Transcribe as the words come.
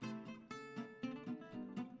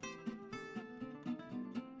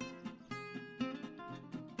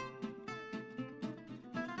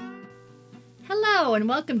Hello, and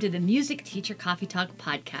welcome to the Music Teacher Coffee Talk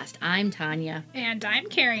podcast. I'm Tanya. And I'm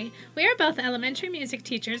Carrie. We are both elementary music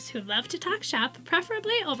teachers who love to talk shop,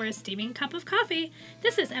 preferably over a steaming cup of coffee.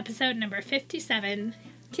 This is episode number 57.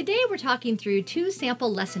 Today we're talking through 2 sample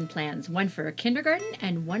lesson plans, one for kindergarten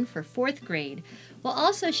and one for 4th grade. We'll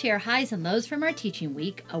also share highs and lows from our teaching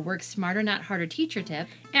week, a Work Smarter Not Harder teacher tip.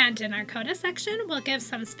 And in our CODA section, we'll give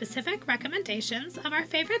some specific recommendations of our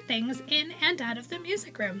favorite things in and out of the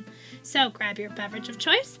music room. So grab your beverage of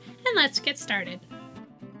choice and let's get started.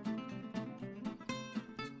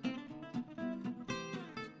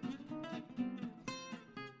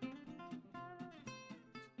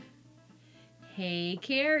 Hey,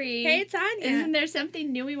 Carrie. Hey, Tanya. Isn't there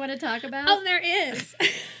something new we want to talk about? Oh, there is.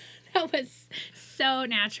 That was so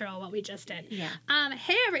natural what we just did. Yeah.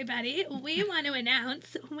 Hey, everybody. We want to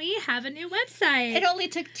announce we have a new website. It only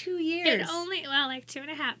took 2 years. Like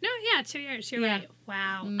 2.5. No, yeah, 2 years. You're Yeah. right.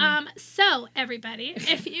 Wow. So, everybody,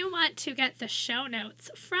 if you want to get the show notes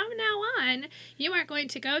from now on, you are going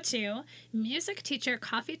to go to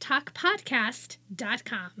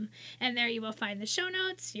musicteachercoffeetalkpodcast.com. And there you will find the show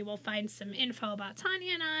notes. You will find some info about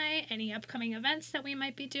Tanya and I, any upcoming events that we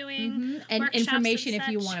might be doing, And workshops information and if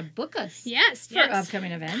you such. want to book us Yes, for yes.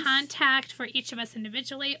 upcoming events. Contact for each of us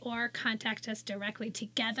individually or contact us directly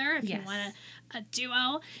together if you Yes. want a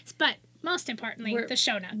duo. But most importantly, the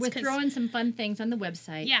show notes. We're 'cause- throwing some fun things on the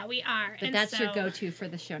website. Yeah, we are. But that's your go-to for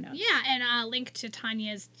the show notes. Yeah, and I'll link to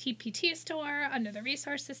Tanya's TPT store under the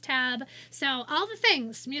resources tab. So all the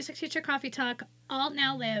things, Music Teacher Coffee Talk, all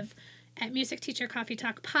now live at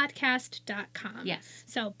musicteachercoffeetalkpodcast.com. Yes.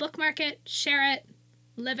 So bookmark it, share it,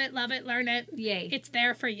 live it, love it, learn it. Yay. It's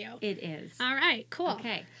there for you. It is. All right, cool.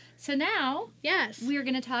 Okay. So now Yes. we're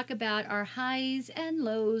going to talk about our highs and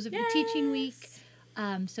lows of the teaching week.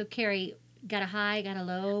 So Carrie, got a high, got a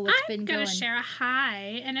low? What's been I'm going? going to share a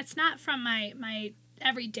high, and it's not from my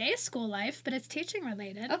everyday school life, but it's teaching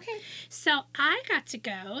related. Okay. So I got to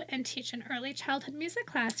go and teach an early childhood music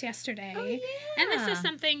class yesterday. Oh, yeah. And this is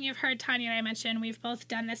something you've heard Tanya and I mention. We've both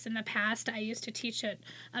done this in the past. I used to teach at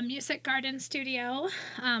a music garden studio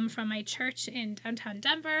from my church in downtown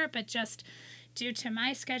Denver, but just due to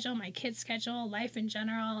my schedule, my kids' schedule, life in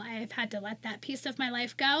general, I've had to let that piece of my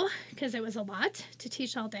life go because it was a lot to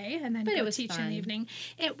teach all day and then go teach in the evening.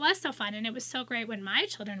 It was so fun, and it was so great when my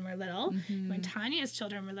children were little, when Tanya's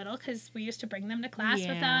children were little, because we used to bring them to class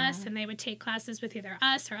with us, and they would take classes with either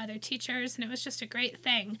us or other teachers, and it was just a great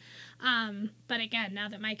thing. But again, now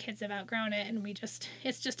that my kids have outgrown it, and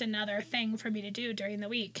it's just another thing for me to do during the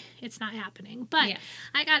week. It's not happening. But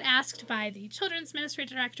I got asked by the children's ministry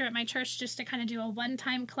director at my church just to kind of do a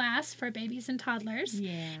one-time class for babies and toddlers.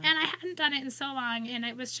 Yeah. And I hadn't done it in so long, and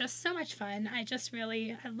it was just so much fun. I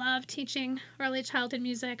love teaching early childhood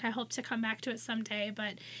music. I hope to come back to it someday,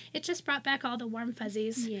 but it just brought back all the warm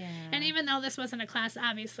fuzzies. Yeah. And even though this wasn't a class,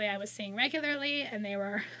 obviously, I was seeing regularly, and they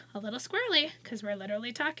were a little squirrely because we're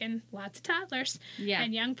literally talking lots of toddlers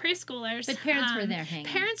and young preschoolers. But parents were there hanging.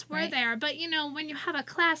 Parents were there, but when you have a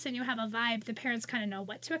class and you have a vibe, the parents kind of know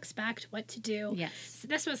what to expect, what to do. Yes. So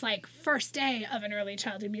this was like first day of an early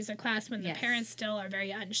childhood music class when the parents still are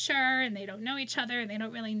very unsure and they don't know each other and they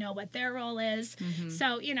don't really know what their role is.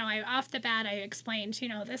 So, off the bat, I explained,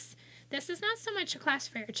 this is not so much a class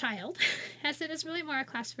for your child as it is really more a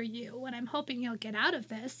class for you. What I'm hoping you'll get out of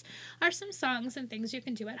this are some songs and things you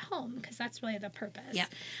can do at home, because that's really the purpose. Yeah.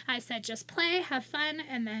 I said just play, have fun,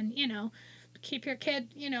 and then, keep your kid,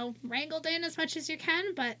 wrangled in as much as you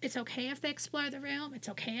can, but it's okay if they explore the room. It's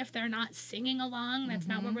okay if they're not singing along. That's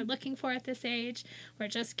not what we're looking for at this age. We're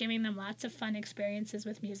just giving them lots of fun experiences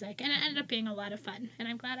with music, and it ended up being a lot of fun, and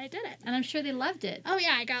I'm glad I did it. And I'm sure they loved it. Oh,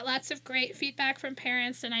 yeah, I got lots of great feedback from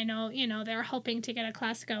parents, and I know, they're hoping to get a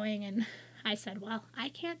class going, and I said, well, I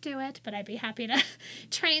can't do it, but I'd be happy to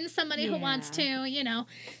train somebody who wants to,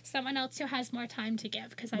 someone else who has more time to give,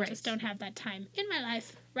 because I just don't have that time in my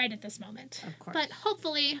life right at this moment. Of course. But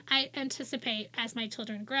hopefully, I anticipate as my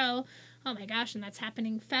children grow, oh my gosh, and that's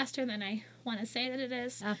happening faster than I want to say that it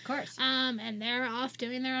is. Of course. And they're off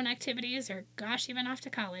doing their own activities, or gosh, even off to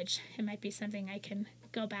college. It might be something I can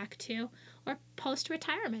go back to, or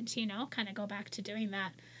post-retirement, kind of go back to doing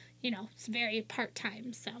that. It's very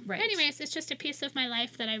part-time. So anyways, it's just a piece of my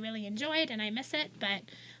life that I really enjoyed, and I miss it, but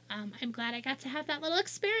I'm glad I got to have that little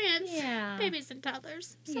experience. Yeah. Babies and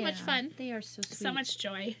toddlers. So much fun. They are so sweet. So much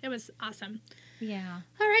joy. It was awesome. Yeah.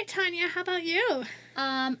 All right, Tanya, how about you?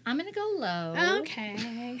 I'm going to go low.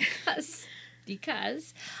 Okay.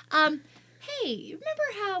 Because hey, remember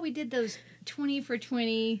how we did those 20 for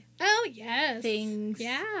 20 Oh, yes. things.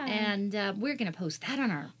 Yeah. And we're going to post that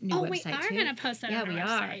on our new website, we are too. going to post that on our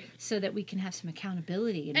website. So that we can have some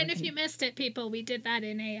accountability. And if you missed it, people, we did that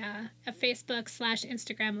in a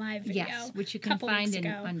Facebook/Instagram live video. Yes, which you can find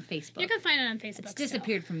on Facebook. You can find it on Facebook. It's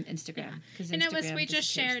disappeared from Instagram. Yeah. And we just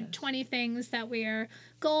shared 20 things that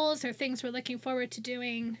goals or things we're looking forward to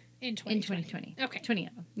doing in 2020. Okay. 20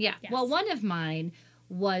 of them. Yeah. Yes. Well, one of mine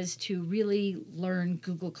was to really learn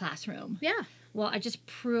Google Classroom. Yeah. Well, I just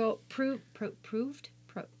proved.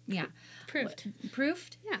 Yeah.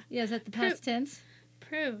 Proved? Yeah. Yeah, is that the past tense?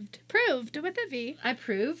 Proved with a V. I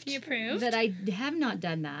proved. You proved. That I have not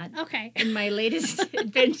done that. Okay. In my latest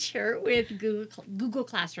adventure with Google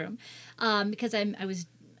Classroom. Because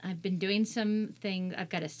I've been doing some things. I've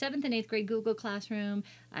got a 7th and 8th grade Google Classroom.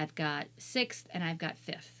 I've got 6th and I've got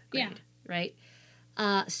 5th grade. Yeah. Right?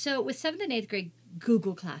 So with 7th and 8th grade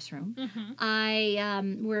Google Classroom,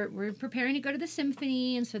 we're preparing to go to the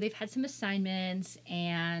symphony, and so they've had some assignments,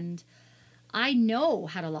 and I know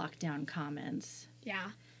how to lock down comments.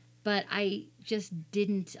 Yeah. But I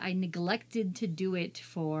neglected to do it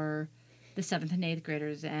for the 7th and 8th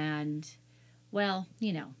graders, and, well,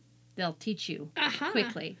 they'll teach you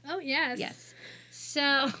quickly. Oh, yes. Yes.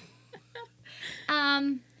 So,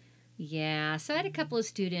 yeah. So I had a couple of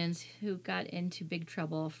students who got into big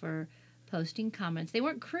trouble for posting comments. They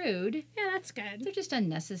weren't crude. Yeah, that's good. They're just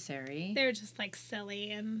unnecessary. They're just, silly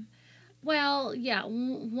and... Well, yeah,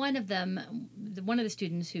 one of the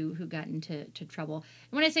students who got into trouble.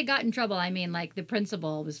 And when I say got in trouble, I mean, the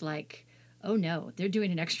principal was like, oh, no, they're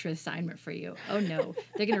doing an extra assignment for you. Oh, no,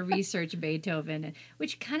 they're going to research Beethoven,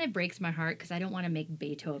 which kind of breaks my heart because I don't want to make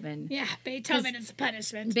Beethoven. Yeah, Beethoven is a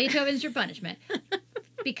punishment. Beethoven's your punishment.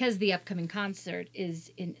 Because the upcoming concert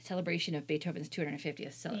is in celebration of Beethoven's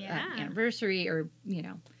 250th anniversary, or,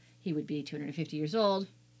 he would be 250 years old.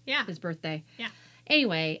 Yeah. His birthday. Yeah.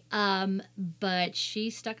 Anyway, but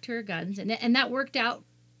she stuck to her guns, and that worked out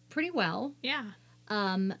pretty well. Yeah.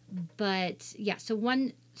 But, yeah, so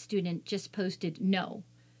one student just posted no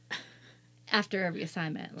after every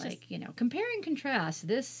assignment. Compare and contrast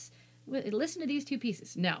this, listen to these two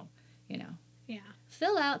pieces. No, Yeah.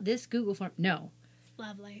 Fill out this Google form. No.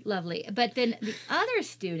 Lovely. But then the other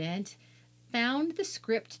student found the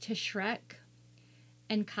script to Shrek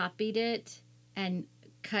and copied it and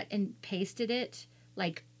cut and pasted it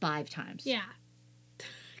 5 times. Yeah.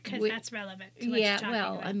 Because that's relevant to what you're talking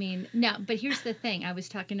about. I mean, no, but here's the thing. I was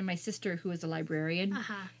talking to my sister who is a librarian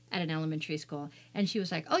at an elementary school, and she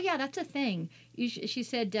was like, oh, yeah, that's a thing. She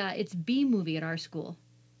said it's B movie at our school.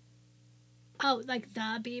 Oh,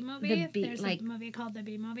 the Bee Movie? There's a movie called The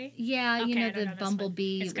Bee Movie? Yeah, okay, the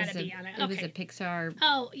Bumblebee. It's got a bee on it. Okay. It was a Pixar.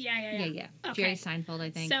 Oh, yeah. Yeah. Okay. Jerry Seinfeld,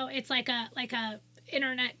 I think. So it's like a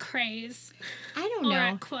internet craze. I don't know. Or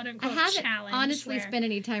a quote-unquote challenge. I haven't honestly spent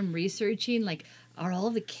any time researching, are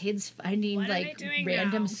all the kids finding,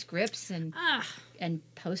 random scripts and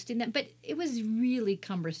posting them? But it was really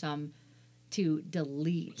cumbersome to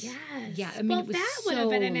delete. Yes. Yeah, I mean, it was that so would have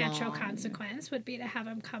been a natural consequence, would be to have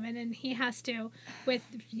him come in, and he has to, with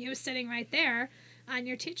you sitting right there on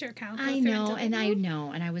your teacher account. I know, and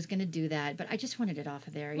I was going to do that, but I just wanted it off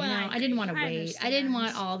of there. I didn't want to wait. I didn't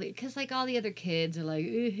want because all the other kids are like,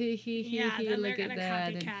 then look at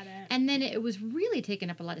that. And then it was really taking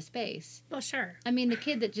up a lot of space. Well, sure. I mean, the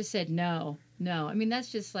kid that just said no. I mean,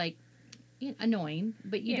 that's just annoying,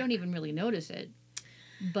 but you don't even really notice it.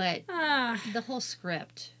 But the whole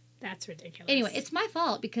script. That's ridiculous. Anyway, it's my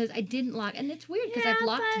fault because I didn't lock, and it's weird because I've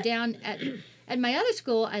locked down at my other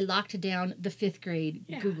school. I locked down the 5th grade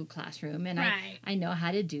Google Classroom, and I know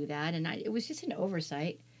how to do that, and it was just an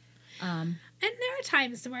oversight. And there are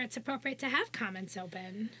times where it's appropriate to have comments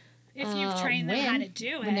open if you've trained them how to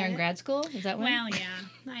do it. When they're in grad school, is that when? Well,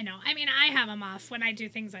 yeah, I know. I mean, I have them off when I do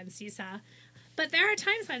things on Seesaw. But there are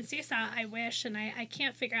times on Seesaw I wish, and I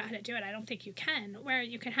can't figure out how to do it. I don't think you can, where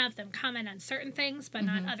you can have them comment on certain things, but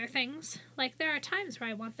not other things. There are times where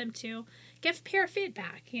I want them to give peer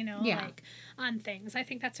feedback, on things. I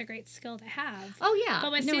think that's a great skill to have. Oh, yeah.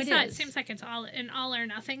 But with Seesaw, it seems like it's an all or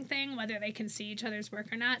nothing thing, whether they can see each other's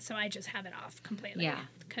work or not. So I just have it off completely. Yeah.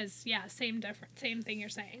 Because, same thing you're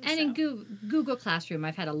saying. And in Google Classroom,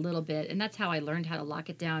 I've had a little bit, and that's how I learned how to lock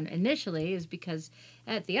it down initially, is because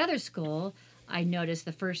at the other school, I noticed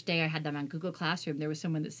the first day I had them on Google Classroom, there was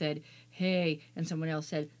someone that said, hey, and someone else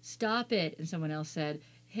said, stop it, and someone else said,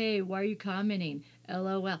 hey, why are you commenting?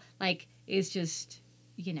 LOL. It's just,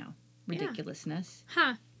 ridiculousness.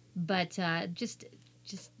 Huh. But just,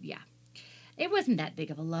 yeah. It wasn't that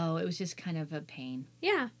big of a low. It was just kind of a pain.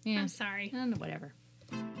 Yeah. I'm sorry. I don't know, whatever.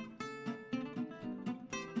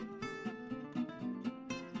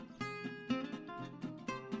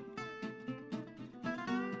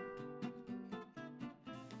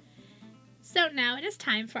 So now it is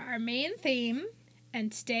time for our main theme,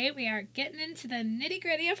 and today we are getting into the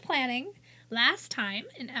nitty-gritty of planning. Last time,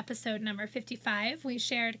 in episode number 55, we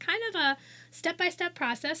shared kind of a step-by-step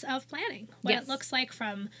process of planning. What Yes. it looks like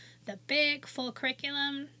from the big, full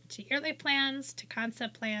curriculum, to yearly plans, to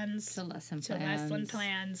concept plans, To lesson to plans. lesson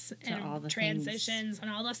plans, to and all the transitions,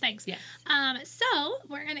 and all those things. Yes. So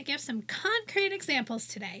we're going to give some concrete examples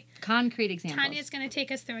today. Concrete examples. Tanya's going to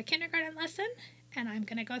take us through a kindergarten lesson, and I'm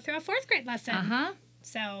going to go through a fourth grade lesson. Uh-huh.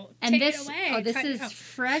 So And take this, it away. oh, this Tanya. is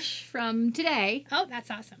fresh from today. Oh, that's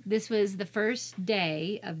awesome. This was the first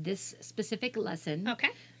day of this specific lesson Okay.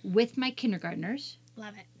 with my kindergartners.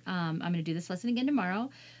 Love it. I'm going to do this lesson again tomorrow.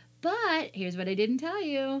 But here's what I didn't tell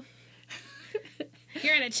you.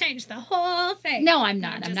 You're going to change the whole thing. No, I'm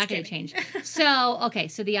not. I'm just not going to kidding. change.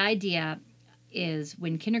 So the idea is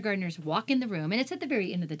when kindergartners walk in the room, and it's at the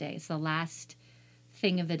very end of the day. It's the last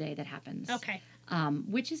thing of the day that happens. Okay.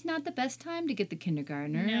 Which is not the best time to get the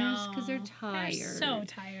kindergartners because they're tired. They're so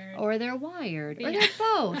tired. Or they're wired. Or Yeah. they're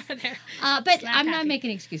both. They're But slap I'm not happy.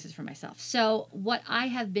 making excuses for myself. So what I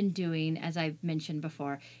have been doing, as I've mentioned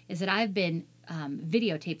before, is that I've been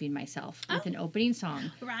videotaping myself with an opening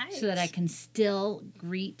song Right. so that I can still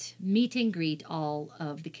meet and greet all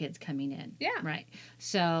of the kids coming in. Yeah. Right.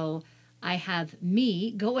 So I have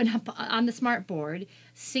me going up on the smart board,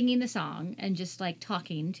 singing the song and just like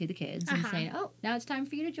talking to the kids and saying, oh, now it's time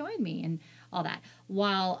for you to join me and all that.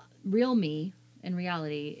 While real me in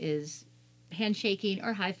reality is handshaking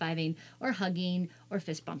or high-fiving or hugging or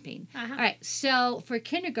fist bumping. Uh-huh. All right. So for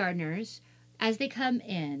kindergartners, as they come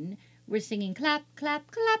in, we're singing clap,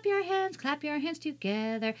 clap, clap your hands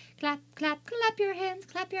together. Clap, clap, clap your hands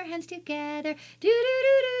together. Do do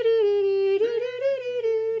do do do do do do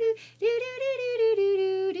do do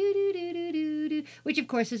do do do do do do do, which of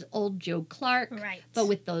course is old Joe Clark, Right. but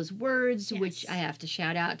with those words, Yes. which I have to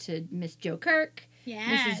shout out to Miss Joe Kirk.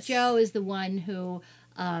 Yes. Mrs. Joe is the one who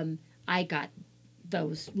I got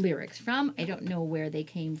those lyrics from. I don't know where they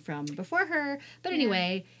came from before her, but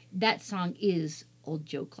anyway, that song is old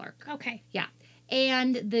Joe Clark. Okay. Yeah.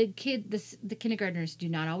 And the kindergartners do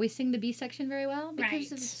not always sing the B section very well because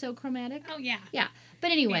Right. it's so chromatic. Oh, yeah. Yeah.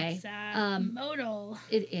 But anyway, It's modal.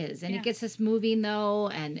 it is. And Yeah. it gets us moving, though,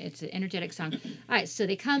 and it's an energetic song. All right, so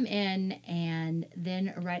they come in, and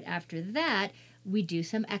then right after that, we do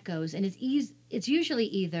some echoes. And it's usually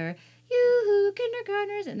either, yoo-hoo,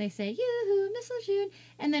 kindergartners, and they say, yoo-hoo, Miss LeJeune.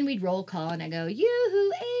 And then we'd roll call, and I go,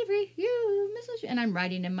 yoo-hoo, Avery, yoo-hoo, Miss LeJeune. And I'm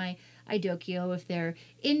writing in my Idokio if they're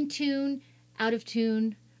in tune, out of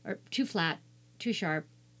tune, or too flat, too sharp,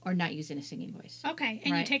 or not using a singing voice. Okay.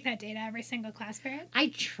 And Right. you take that data every single class period? I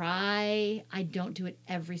try. I don't do it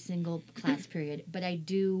every single class period, but I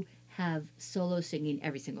do have solo singing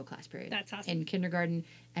every single class period. That's awesome. In kindergarten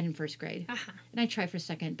and in first grade. Uh-huh. And I try for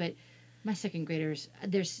second, but my second graders,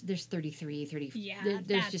 there's 33, 30. Yeah, there's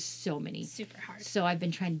that's just so many. Super hard. So I've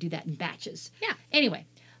been trying to do that in batches. Yeah. Anyway,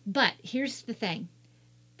 but here's the thing.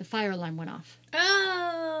 The fire alarm went off.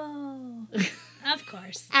 Oh. Of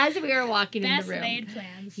course. As we were walking in Best the room. laid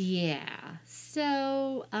plans. Yeah.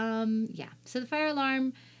 So, So the fire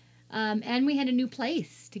alarm, and we had a new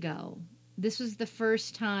place to go. This was the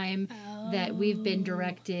first time that we've been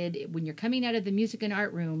directed when you're coming out of the music and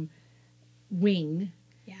art room wing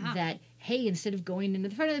Yeah. that, hey, instead of going into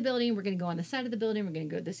the front of the building, we're going to go on the side of the building. We're going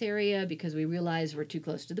to go to this area because we realize we're too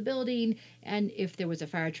close to the building. And if there was a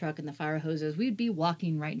fire truck and the fire hoses, we'd be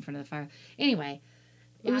walking right in front of the fire. Anyway,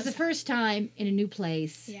 it was the first time in a new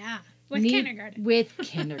place. Yeah. With Need- kindergarten. With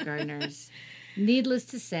kindergartners. Needless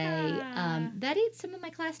to say, that ate some of my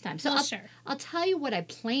class time. So Well, sure. I'll tell you what I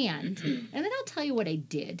planned, and then I'll tell you what I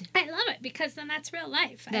did. I love it because then that's real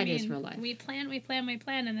life. That is real life. We plan,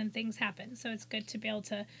 and then things happen. So it's good to be able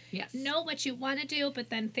to Yes. know what you want to do, but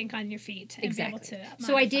then think on your feet and Exactly. be able to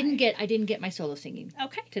So I didn't modify. get my solo singing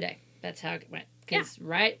Okay. today. That's how it went. Because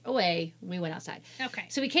right away we went outside. Okay.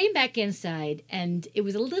 So we came back inside, and it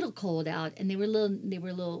was a little cold out, and they were a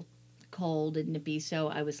little cold and nippy. So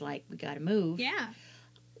I was like, we got to move. Yeah.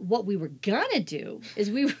 What we were gonna do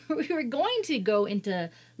is we were going to go into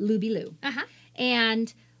Looby Loo. Uh-huh.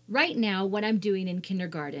 And right now, what I'm doing in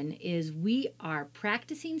kindergarten is we are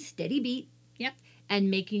practicing steady beat. Yep.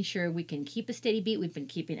 And making sure we can keep a steady beat. We've been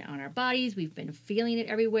keeping it on our bodies. We've been feeling it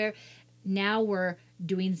everywhere. Now we're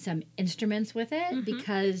doing some instruments with it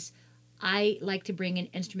because I like to bring in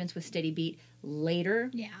instruments with steady beat later.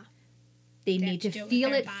 Yeah. They They need have to to do it with feel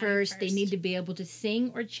their it body first. They first. need to be able to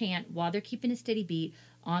sing or chant while they're keeping a steady beat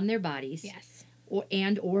on their bodies. Yes.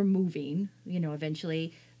 Or moving,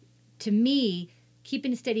 eventually. To me,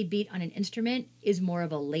 keeping a steady beat on an instrument is more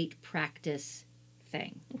of a late practice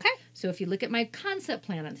thing. Okay. So if you look at my concept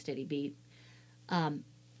plan on steady beat,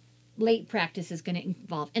 late practice is going to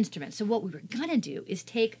involve instruments. So what we were going to do is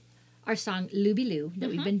take our song Looby Loo that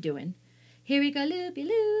we've been doing. Here we go, Looby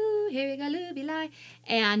Loo, here we go, Looby Lie.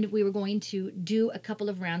 And we were going to do a couple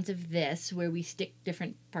of rounds of this where we stick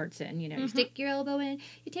different parts in. You know, you stick your elbow in,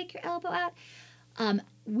 you take your elbow out.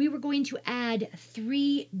 We were going to add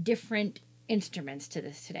 3 different instruments to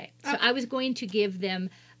this today. So I was going to give them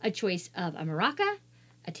a choice of a maraca,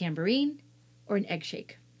 a tambourine, or an egg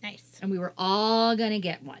shake. Nice. And we were all going to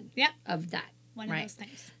get one Yep. of that. One of those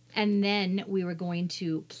things. And then we were going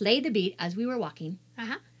to play the beat as we were walking.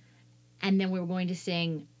 Uh-huh. And then we were going to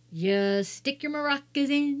sing, you stick your maracas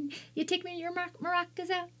in, you take your maracas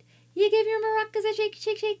out. You give your maracas a shake,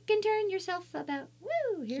 shake, shake, and turn yourself about.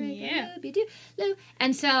 Woo! Here we go, looby doo, loo.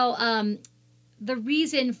 And so the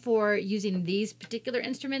reason for using these particular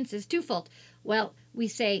instruments is twofold. Well, we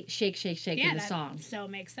say shake, shake, shake in the song. So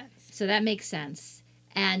makes sense. So that makes sense.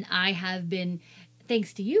 And I have been,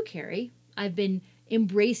 thanks to you, Carrie, I've been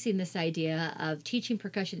embracing this idea of teaching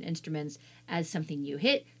percussion instruments as something you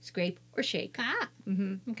hit, scrape, or shake. Ah.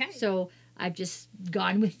 Mm-hmm. Okay. So I've just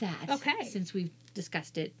gone with that. Okay. Since we've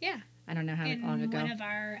discussed it. Yeah. I don't know how long ago. One of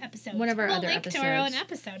our episodes. One of our other link episodes. to our own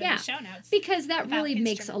episode in the show notes. Because that about really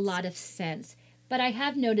makes a instruments. lot of sense. But I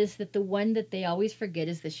have noticed that the one that they always forget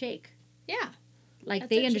is the shake. Yeah. Like, That's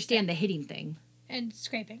they understand the interesting. hitting thing. And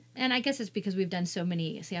scraping. And I guess it's because we've done so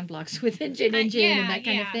many sand blocks with engine and that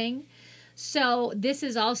kind of thing. So this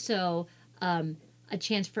is also a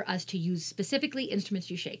chance for us to use specifically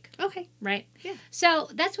instruments you shake. Okay. Right? Yeah. So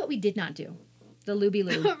that's what we did not do. The Looby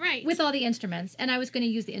Loo. Right. With all the instruments. And I was going to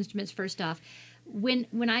use the instruments first off. When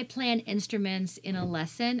I plan instruments in a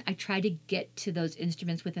lesson, I try to get to those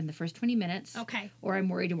instruments within the first 20 minutes. Okay. Or I'm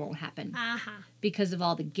worried it won't happen. Uh-huh. Because of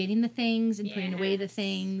all the getting the things and putting away the Yes.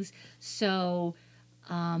 things. So,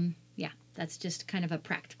 that's just kind of a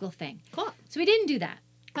practical thing. Cool. So we didn't do that.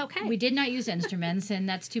 Okay. We did not use instruments, and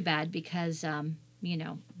that's too bad because,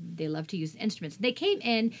 they love to use instruments. They came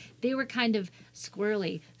in, they were kind of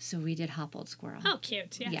squirrely, so we did Hop Old Squirrel. Oh,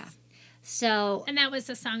 cute. Yes. Yeah. So, And that was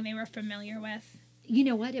the song they were familiar with. you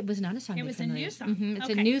know what? It was not a song. It they was a familiar. new song. Mhm. It's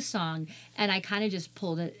Okay. a new song, and I kind of just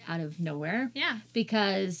pulled it out of nowhere. Yeah.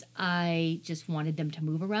 Because I just wanted them to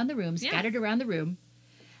move around the room, scattered around the room.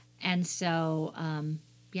 And so,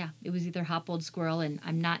 it was either Hop Old Squirrel, and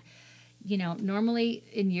I'm not, normally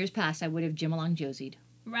in years past I would have Jim Along Josied.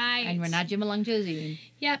 Right. And we're not Jim Along Josieing.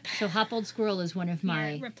 Yep. So Hop Old Squirrel is one of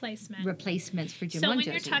my replacement. replacements for Jim So Along when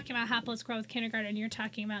Josie. you're talking about Hop Old Squirrel with kindergarten, you're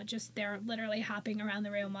talking about just they're literally hopping around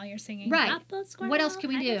the room while you're singing. Right. Hop Old Squirrel, What else can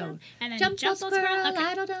we do? idle-dum, and then Jump Old Squirrel, Okay.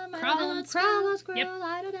 idle-dum, Crawl idle-dum, Old crawl Squirrel. Old Squirrel, Yep.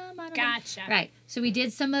 idle-dum, idle-dum. Gotcha. Right. So we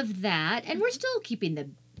did some of that, and we're still keeping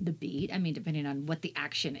the beat. I mean, depending on what the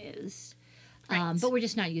action is. Right. But we're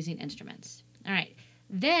just not using instruments. All right.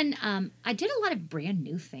 Then I did a lot of brand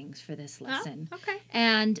new things for this lesson. Oh, okay.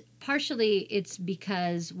 And partially it's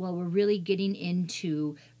because, we're really getting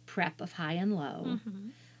into prep of high and low. Mm-hmm.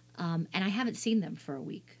 And I haven't seen them for a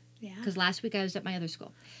week. Yeah. Because last week I was at my other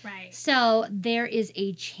school. Right. So there is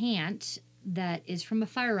a chant that is from a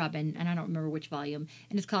Fire Robin, and I don't remember which volume,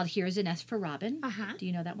 and it's called Here's a Nest for Robin. Uh-huh. Do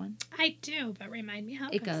you know that one? I do, but remind me how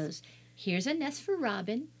It goes, here's a nest for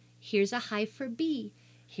robin, here's a hive for bee,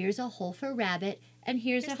 here's a hole for rabbit, and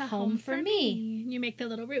here's a home for me. You make the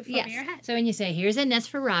little roof Yes. over your head. So when you say, here's a nest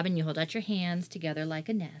for robin, you hold out your hands together like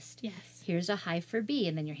a nest. Yes. Here's a hive for bee,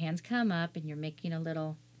 and then your hands come up, and you're making a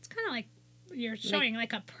little... It's kind of like you're showing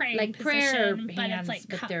like a praying like position, prayer but hands, it's like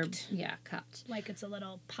but cupped. they're cupped. Like it's a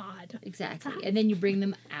little pod. Exactly. And then you bring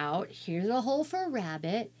them out. Here's a hole for a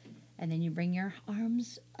rabbit. And then you bring your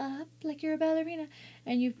arms up like you're a ballerina.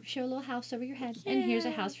 And you show a little house over your head. And here's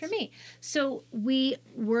a house for me. So we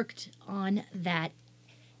worked on that.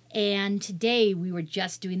 And today we were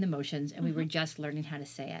just doing the motions. And we were just learning how to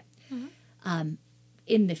say it. Mm-hmm.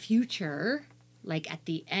 In the future, like at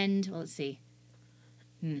the end, let's see.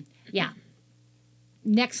 Yeah.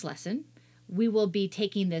 Next lesson, we will be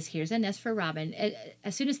taking this, here's a nest for robin,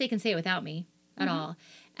 as soon as they can say it without me at all.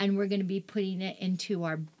 And we're going to be putting it into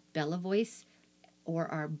our Bella voice or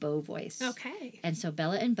our Bo voice. Okay. And so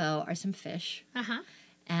Bella and Bo are some fish. Uh-huh.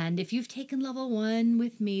 And if you've taken level 1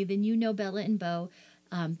 with me, then you know Bella and Bo.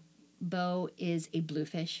 Bo is a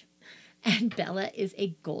bluefish and Bella is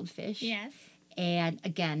a goldfish. Yes. And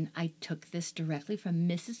again, I took this directly from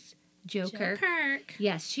Mrs. Joe Kirk. Kirk.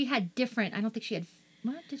 Yes, she had different, I don't think she had,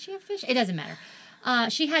 what, did she have fish? It doesn't matter.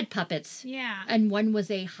 She had puppets. Yeah. And one was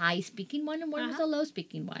a high-speaking one, and one was a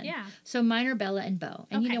low-speaking one. Yeah. So mine are Bella and Bo.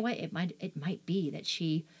 And you Okay. know what? It might be that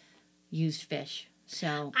she used fish.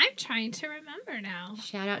 So I'm trying to remember now.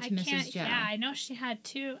 shout out to I Mrs. can't. Joe. Yeah, I know she had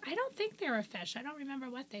two. I don't think they were fish. I don't remember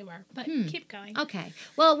what they were, but keep going. Okay.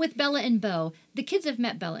 Well, with Bella and Bo, the kids have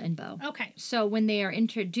met Bella and Bo. Okay. So when they are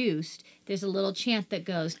introduced, there's a little chant that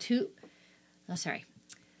goes to. Oh, sorry.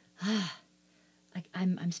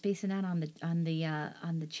 I'm spacing out on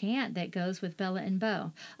the chant that goes with Bella and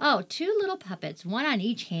Bo. Oh, two little puppets, one on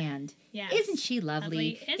each hand. Yes. Isn't she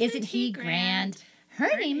lovely? Isn't he grand?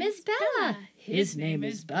 Her name is Bella. His name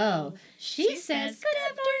is Bo. She says good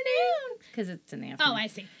afternoon because it's in the afternoon. Oh, I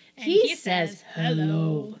see. And He says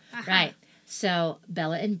hello. Uh-huh. Right. So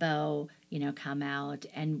Bella and Bo, come out,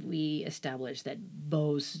 and we establish that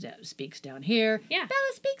Bo speaks down here. Yeah.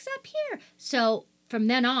 Bella speaks up here. So from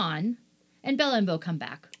then on, and Bella and Bo come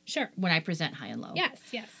back Sure. when I present high and low. Yes.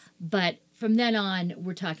 Yes. But from then on,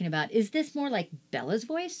 we're talking about, is this more like Bella's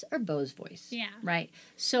voice or Bo's voice? Yeah. Right.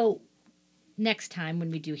 So next time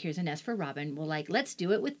when we do Here's an S for Robin, we'll let's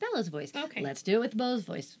do it with Bella's voice. Okay. Let's do it with Bo's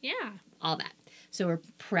voice. Yeah. All that. So we're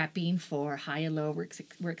prepping for high and low.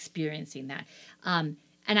 We're experiencing that.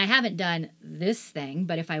 And I haven't done this thing,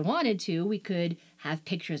 but if I wanted to, we could have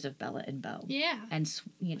pictures of Bella and Bo. Yeah. And,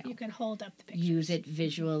 You can hold up the pictures. use it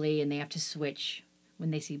visually, and they have to switch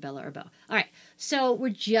when they see Bella or Bo. All right. So we're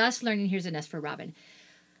just learning Here's an S for Robin.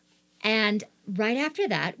 And right after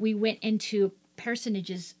that, we went into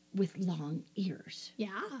personages with long ears. Yeah.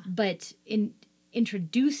 But in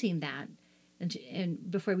introducing that,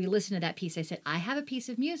 and before we listen to that piece, I said, I have a piece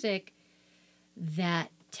of music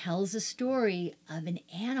that tells a story of an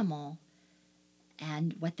animal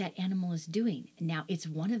and what that animal is doing. Now, it's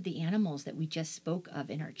one of the animals that we just spoke of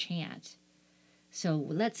in our chant. So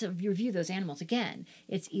let's review those animals again.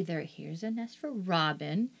 It's either here's a nest for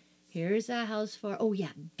Robin, here's a house for,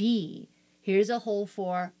 bee, here's a hole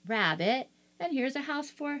for rabbit, and here's a house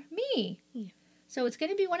for me. Yeah. So it's going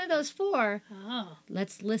to be one of those four. Oh.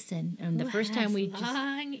 Let's listen. And the first time we just...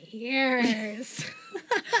 long ears.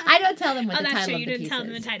 I don't tell them what the that's title true. of You the didn't piece tell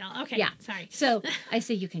them is. the title. Okay. Yeah. Sorry. So I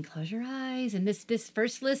say you can close your eyes, and this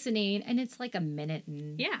first listening, and it's like a minute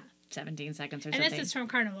and 17 seconds or and something. this is from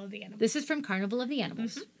Carnival of the Animals. This is from Carnival of the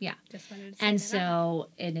Animals. Mhm. Yeah. Just wanted to say And that. so,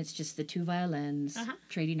 and it's just the two violins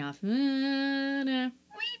trading off.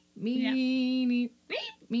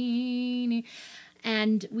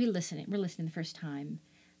 And we're listening the first time.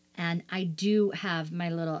 And I do have my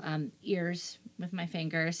little ears with my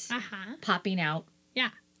fingers popping out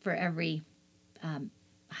for every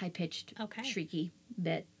high-pitched, shrieky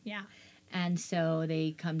bit. Yeah. And so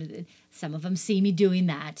they come to some of them see me doing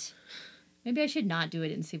that. Maybe I should not do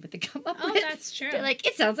it and see what they come up with. Oh, that's true. They're like,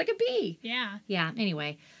 it sounds like a bee. Yeah. Yeah,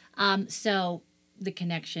 anyway. So the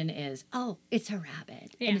connection is, it's a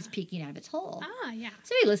rabbit. Yeah. And it's peeking out of its hole. Ah, yeah.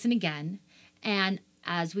 So we listen again. And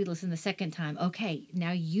as we listen the second time, okay,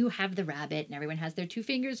 now you have the rabbit and everyone has their two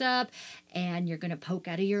fingers up and you're going to poke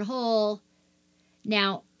out of your hole.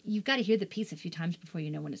 Now, you've got to hear the piece a few times before you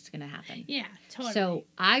know when it's going to happen. Yeah, totally. So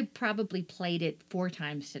I probably played it 4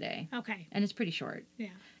 times today. Okay. And it's pretty short. Yeah.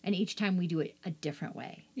 And each time we do it a different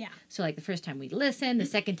way. Yeah. So like the first time we listen, the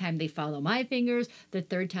second time they follow my fingers, the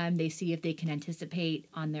third time they see if they can anticipate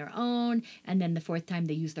on their own, and then the fourth time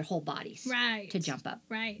they use their whole bodies to jump up.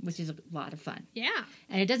 Right. Which is a lot of fun. Yeah.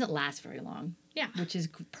 And it doesn't last very long. Yeah. Which is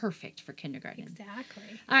perfect for kindergarten. Exactly.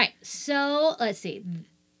 All right. So let's see.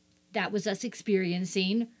 That was us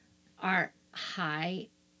experiencing our high,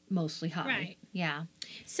 mostly high. Right. Yeah.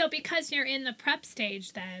 So because you're in the prep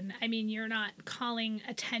stage then, I mean, you're not calling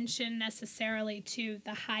attention necessarily to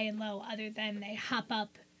the high and low other than they hop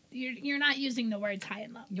up. You're not using the words high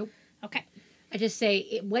and low. Nope. Okay. I just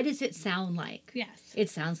say, what does it sound like? Yes. It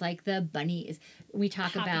sounds like the bunny is, we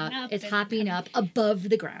talk Hopping about, up it's and hopping up above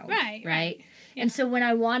the ground. Right. Yeah. And so when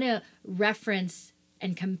I want to reference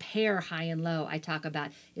and compare high and low, I talk about,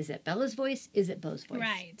 is it Bella's voice? Is it Bo's voice?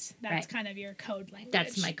 Right. That's kind of your code language.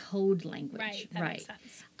 That's my code language. Right. That makes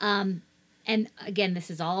sense. And again, this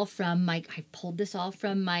is all from I pulled this all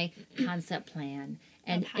from my concept plan.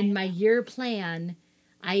 And in my year plan,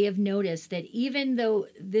 I have noticed that even though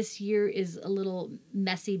this year is a little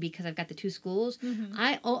messy because I've got the 2 schools,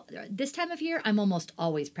 this time of year, I'm almost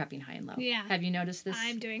always prepping high and low. Yeah. Have you noticed this?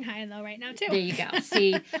 I'm doing high and low right now too. There you go.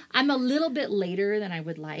 See, I'm a little bit later than I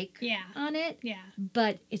would like on it. Yeah.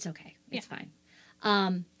 But it's okay. It's fine.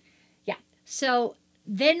 So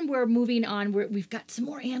then we're moving on. We've got some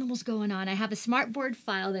more animals going on. I have a smartboard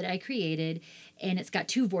file that I created, and it's got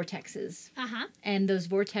 2 vortexes. And those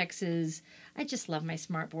vortexes, I just love my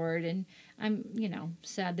smartboard, and I'm,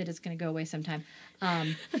 sad that it's going to go away sometime.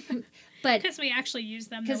 But because we actually use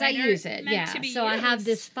them. Because I use it, yeah. So I have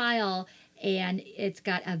this file, and it's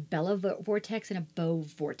got a Bella vortex and a Bo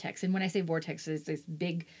vortex. And when I say vortex, it's this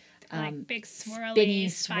big, like big swirly, spinny,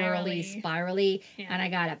 swirly, spirally. Yeah. And I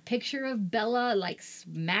got a picture of Bella like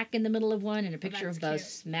smack in the middle of one, and a picture of Bo cute.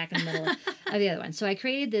 smack in the middle of the other one. So I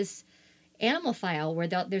created this animal file where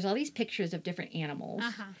there's all these pictures of different animals,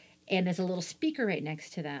 and there's a little speaker right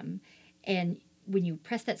next to them, and when you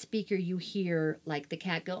press that speaker, you hear like the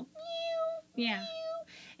cat go meow, Yeah. meow,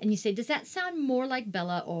 and you say, does that sound more like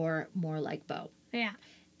Bella or more like Bo? Yeah.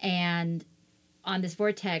 And on this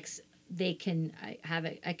vortex, they can have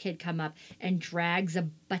a kid come up and drags a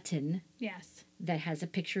button Yes. that has a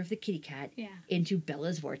picture of the kitty cat Yeah. into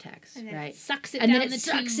Bella's vortex, And then right? it sucks it And down then it the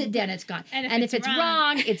sucks tube. it down, it's gone. And if it's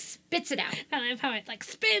wrong, it spits it out. I love how it like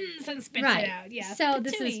spins and spits Right. it out. Yeah. So But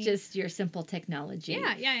this to is me- just your simple technology.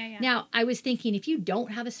 Yeah. Now, I was thinking if you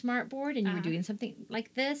don't have a smart board and you were Uh-huh. doing something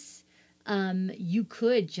like this, you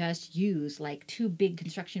could just use like 2 big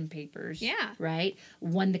construction papers. Yeah. Right?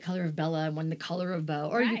 One the color of Bella and one the color of Bo.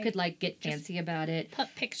 Or you Right. could like get fancy about it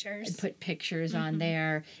Put pictures. and put pictures Mm-hmm. on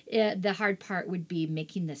there. The hard part would be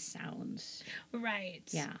making the sounds. Right.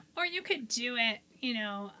 Yeah. Or you could do it,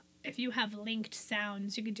 if you have linked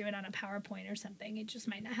sounds, you could do it on a PowerPoint or something. It just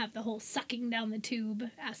might not have the whole sucking down the tube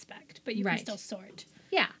aspect, but you Right. can still sort.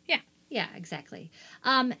 Yeah. Yeah. Yeah, exactly.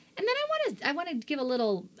 And then I want to give a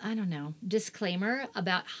little, I don't know, disclaimer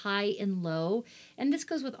about high and low, and this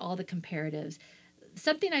goes with all the comparatives.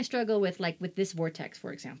 Something I struggle with, like with this vortex,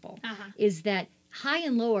 for example, is that high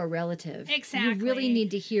and low are relative. Exactly. You really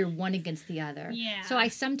need to hear one against the other. Yeah. So I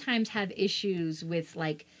sometimes have issues with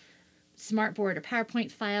like Smartboard or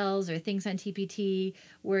PowerPoint files or things on TPT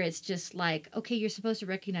where it's just like, okay, you're supposed to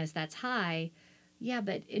recognize that's high. Yeah,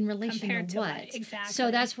 but in relation Compared to to what? what? Exactly.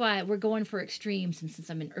 So that's why we're going for extremes. And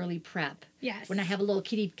since I'm in early prep, Yes. when I have a little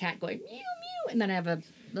kitty cat going meow meow, and then I have a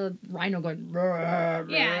rhino going roar,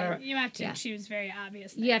 Yeah, roar. you have to Yeah. choose very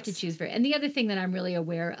obvious things. You have to choose for it. And the other thing that I'm really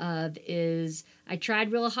aware of is I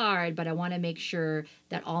tried real hard, but I want to make sure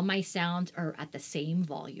that all my sounds are at the same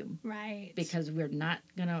volume Right. because we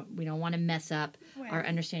don't want to mess up Right. our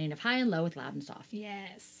understanding of high and low with loud and soft.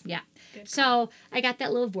 Yes. Yeah. Good So I got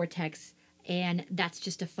that little vortex, and that's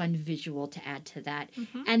just a fun visual to add to that.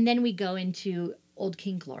 Mm-hmm. And then we go into Old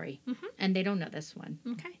King Glory, and they don't know this one.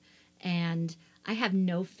 Okay. And I have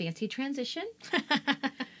no fancy transition.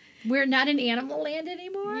 We're not in Animal Land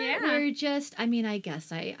anymore. Yeah. We're just, I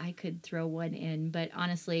guess I could throw one in, but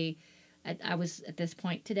honestly, I was at this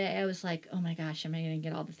point today, I was like, oh my gosh, am I going to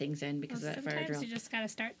get all the things in because of that fire drill? Sometimes you just got to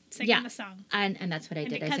start singing Yeah. the song. And that's what I And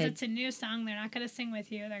did. because I said, it's a new song, they're not going to sing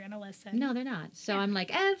with you. They're going to listen. no, they're not. So I'm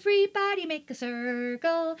like, everybody make a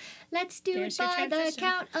circle. Let's do There's it your by the transition.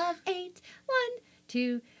 count of 8. 1,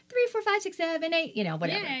 2, 3, 4, 5, 6, 7, 8. Whatever.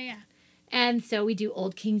 Yeah. And so we do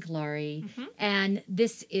Old King Glory. Mm-hmm. And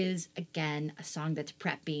this is, again, a song that's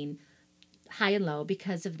prepping high and low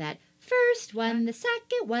because of that first one, the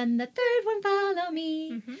second one, the third one, follow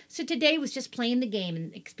me. Mm-hmm. So today was just playing the game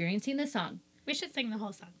and experiencing the song. We should sing the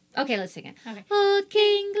whole song. Okay, let's sing it. Okay. Old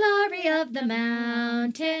King Glory of the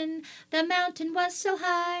mountain was so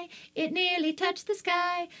high, it nearly touched the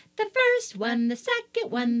sky. The first one, the second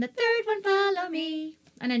one, the third one, follow me.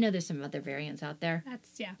 And I know there's some other variants out there.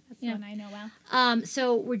 That's the Yeah. one I know well.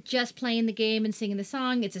 So we're just playing the game and singing the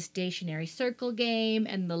song. It's a stationary circle game,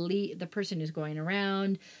 and the person who's going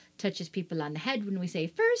around touches people on the head when we say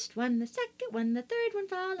first one, the second one, the third one,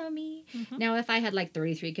 follow me. Mm-hmm. Now, if I had like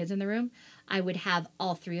 33 kids in the room, I would have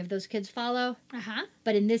all 3 of those kids follow. Uh-huh.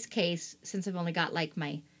 But in this case, since I've only got like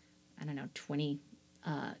my, 20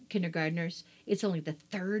 kindergartners, it's only the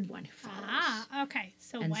third one who follows. Ah, okay.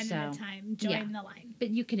 So And one at so, a time. Join yeah. the line. But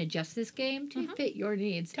you can adjust this game to fit your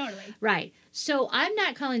needs. Totally. Right. So I'm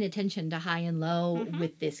not calling attention to high and low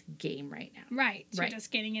with this game right now. Right. So Right. just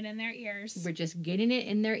getting it in their ears. We're just getting it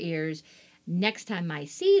in their ears. Next time I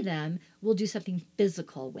see them, we'll do something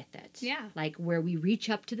physical with it. Yeah. Like where we reach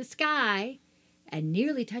up to the sky and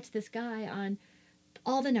nearly touch the sky on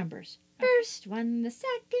all the numbers. First one, the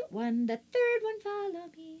second one, the third one, follow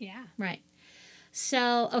me. Yeah. Right.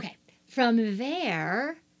 So, okay. From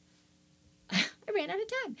there, I ran out of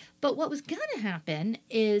time. But what was going to happen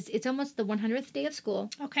is it's almost the 100th day of school.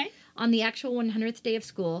 Okay. On the actual 100th day of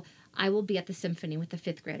school, I will be at the symphony with the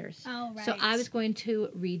 5th graders. Oh, right. So I was going to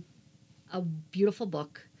read a beautiful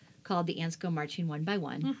book called The Ants Go Marching One by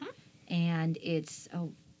One. Mm-hmm. And it's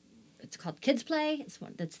called Kids Play.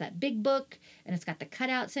 That's that big book, and it's got the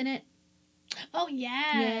cutouts in it. Oh,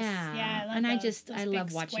 yes. Yeah. I love and those I big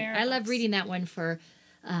love watching. square I love books. reading that one for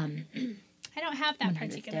I don't have that 100th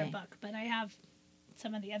particular day. book, but I have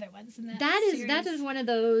some of the other ones in that that series. is one of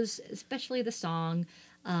those, especially the song,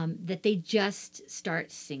 that they just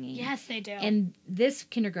start singing. Yes, they do. And this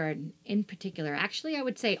kindergarten in particular, actually, I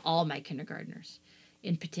would say all my kindergartners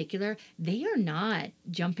in particular, they are not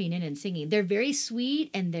jumping in and singing. They're very sweet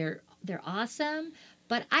and they're awesome,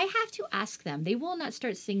 but I have to ask them. They will not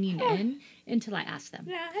start singing until I ask them.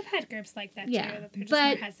 Yeah, I've had groups like that Yeah, too, that they're just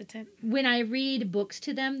but more hesitant. when I read books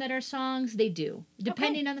to them that are songs, they do,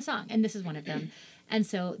 depending on the song. And this is one of them. And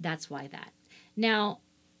so that's why that. Now,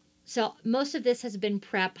 so most of this has been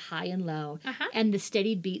prep, high and low. And the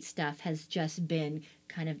steady beat stuff has just been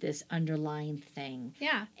kind of this underlying thing.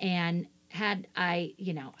 Yeah. And had I,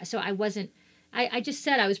 so I wasn't, I just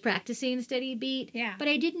said I was practicing steady beat. Yeah. But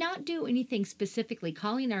I did not do anything specifically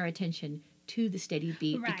calling our attention to the steady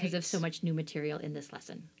beat because of so much new material in this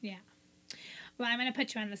lesson. Yeah. Well, I'm going to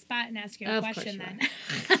put you on the spot and ask you a question then.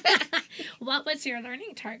 What was your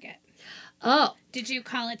learning target? Oh. Did you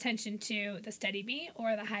call attention to the steady beat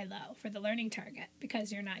or the high-low for the learning target?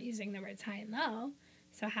 Because you're not using the words high and low.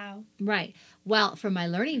 So how? Right. Well, for my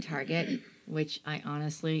learning target, which I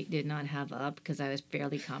honestly did not have up because I was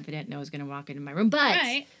fairly confident no one was going to walk into my room. But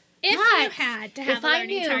right. If you had to have a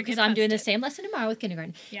learning target, because I'm doing the same lesson tomorrow with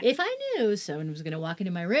kindergarten. Yeah. If I knew someone was going to walk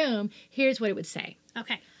into my room, here's what it would say.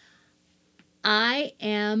 Okay. I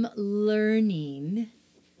am learning.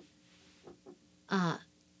 I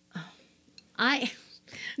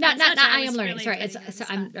am learning. Really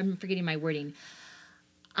Sorry, I'm forgetting my wording.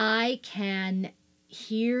 I can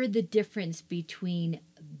hear the difference between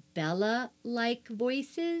Bella-like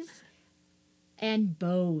voices and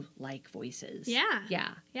Bo-like voices. Yeah. Yeah.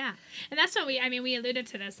 Yeah. And that's what we alluded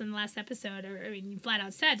to this in the last episode, you flat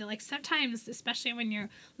out said that, like, sometimes, especially when your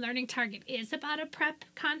learning target is about a prep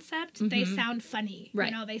concept, they sound funny.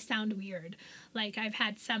 Right. They sound weird. Like, I've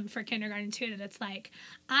had some for kindergarten, too, that it's like,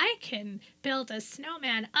 I can build a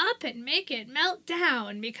snowman up and make it melt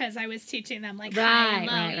down because I was teaching them, like, high and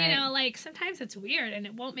low. Right. Like, sometimes it's weird and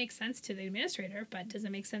it won't make sense to the administrator, but does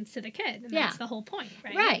it make sense to the kid? And that's the whole point,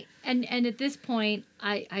 right? Right. And at this point,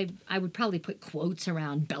 I would probably put quotes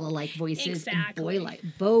around Bella-like voices and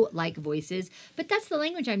Bo-like voices, but that's the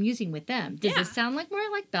language I'm using with them. Does it sound like more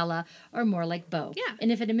like Bella or more like Bo? Yeah.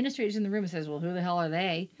 And if an administrator's in the room and says, well, who the hell are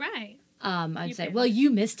they? Right. I'd say, well,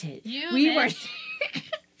 you missed it.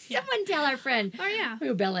 Someone tell our friend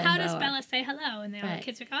who Bella and How Bo does are. Bella say hello? And the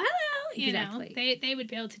kids would go, hello. Exactly. They would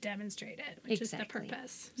be able to demonstrate it, which is the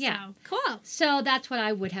purpose. Yeah. So, cool. So that's what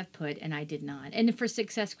I would have put, and I did not. And for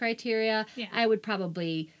success criteria, I would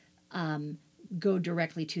probably go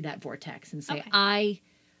directly to that vortex and say,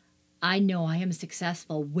 I know I am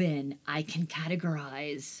successful when I can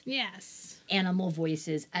categorize animal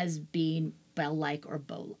voices as being Bella-like or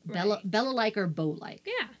Bella-like or Bo-like.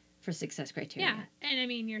 Yeah. For success criteria. Yeah.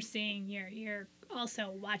 And you're seeing, you're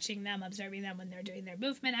also watching them, observing them when they're doing their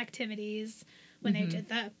movement activities, when they did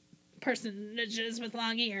the personages with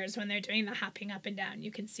long ears, when they're doing the hopping up and down.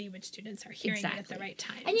 You can see which students are hearing it at the right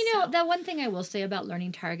time. And the one thing I will say about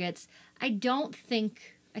learning targets, I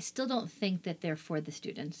still don't think that they're for the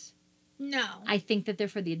students. No. I think that they're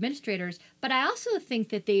for the administrators, but I also think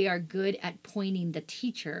that they are good at pointing the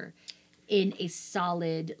teacher in a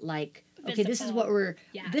solid, like, okay, this is what we're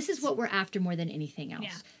after more than anything else.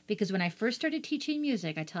 Yeah. Because when I first started teaching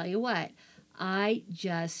music, I tell you what, I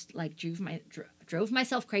just like drove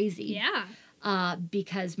myself crazy. Yeah.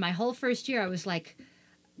 Because my whole first year I was like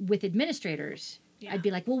with administrators. Yeah. I'd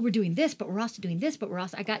be like, well, we're doing this, but we're also doing this, but we're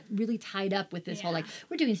also, I got really tied up with this whole, like,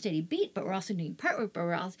 we're doing steady beat, but we're also doing part work, but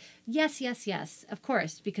we're also, yes, of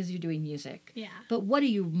course, because you're doing music. Yeah. But what are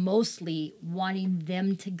you mostly wanting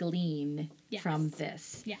them to glean from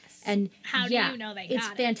this? Yes. And how do you know they got it? It's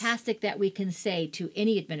fantastic that we can say to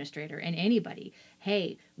any administrator and anybody,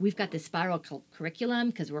 hey, we've got this spiral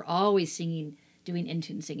curriculum because we're always doing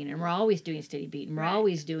in-tune singing, and we're always doing steady beat, and we're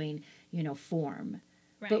always doing, form.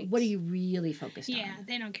 Right. But what are you really focused on? Yeah,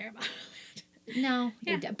 they don't care about it. No,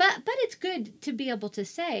 but it's good to be able to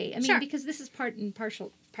say. I mean, because this is part and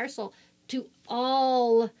parcel to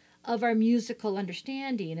all of our musical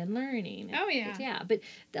understanding and learning. Oh yeah, but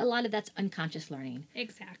a lot of that's unconscious learning.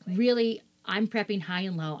 Exactly. Really, I'm prepping high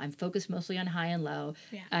and low. I'm focused mostly on high and low.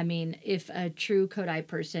 Yeah. I mean, if a true Kodai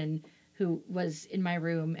person who was in my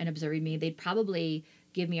room and observing me, they'd probably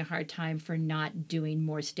give me a hard time for not doing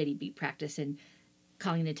more steady beat practice and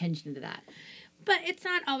calling attention to that. But it's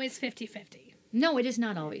not always 50-50. No, it is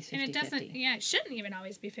not always 50-50. And it doesn't, it shouldn't even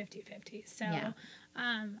always be 50-50. So,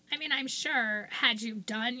 I mean, I'm sure had you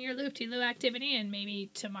done your loop-de-loo activity and maybe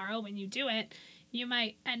tomorrow when you do it, you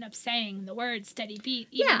might end up saying the word steady beat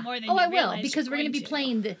even more than you realize. Because we're going to be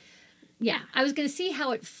playing Yeah, I was going to see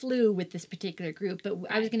how it flew with this particular group, but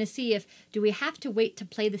I was going to see do we have to wait to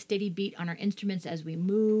play the steady beat on our instruments as we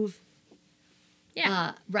move?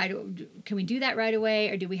 Yeah. Right. Can we do that right away,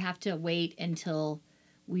 or do we have to wait until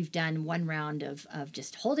we've done one round of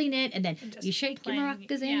just holding it, and then you shake your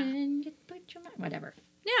maracas in, you put your whatever.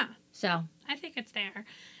 Yeah. So I think it's there.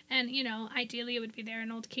 And, ideally it would be there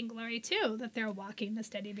in Old King Glory, too, that they're walking the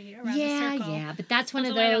steady beat around the circle. Yeah, but that's one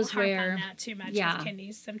of I those don't harp where... on that too much with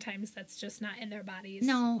kidneys. Sometimes that's just not in their bodies,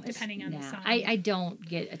 depending on the song. I don't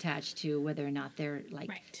get attached to whether or not they're,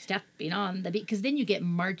 stepping on the beat, because then you get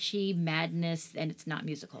marchy madness, and it's not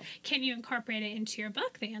musical. Can you incorporate it into your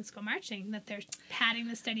book, The Ant School Marching, that they're patting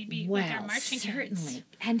the steady beat with their marching certainly. Hands?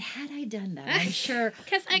 And had I done that, I'm sure...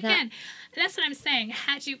 Because, again, that's what I'm saying.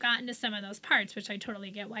 Had you gotten to some of those parts, which I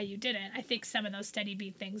totally get why you didn't, I think some of those steady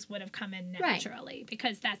beat things would have come in naturally,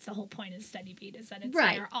 because that's the whole point of steady beat, is that it's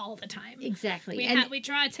there all the time. Exactly. We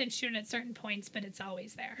draw attention at certain points, but it's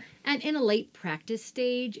always there. And in a late practice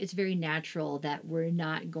stage, it's very natural that we're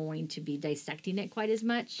not going to be dissecting it quite as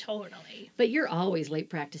much. Totally. But you're always late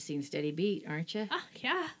practicing steady beat, aren't you? Oh,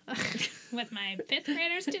 yeah. With my 5th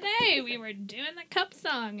graders today, we were doing the cup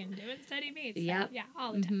song and doing steady beats. So, yeah,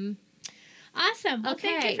 all the time. Awesome. Well,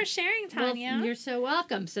 thank you for sharing, Tanya. Well, you're so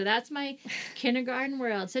welcome. So that's my kindergarten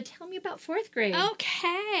world. So tell me about 4th grade.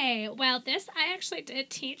 Okay. Well, this I actually did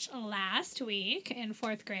teach last week in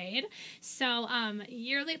 4th grade. So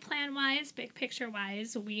yearly plan-wise, big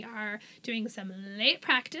picture-wise, we are doing some late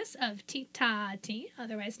practice of Ti-Ta-Ti,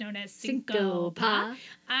 otherwise known as Syncopa.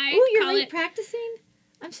 Oh, you're late practicing?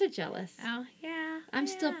 I'm so jealous. Oh, yeah. I'm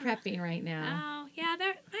still prepping right now. Oh, yeah.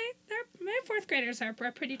 My 4th graders are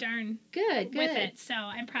pretty darn good with it, so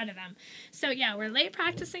I'm proud of them. So, yeah, we're late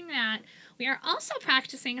practicing that. We are also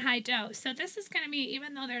practicing high do. So this is going to be,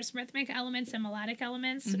 even though there's rhythmic elements and melodic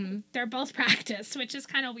elements, they're both practiced, which is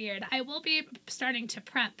kind of weird. I will be starting to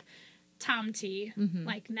prep Tom T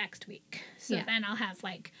next week. So then I'll have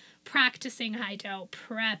practicing high do,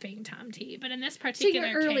 prepping Tom T. But in this particular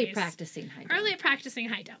case... So you're early practicing high do. Early practicing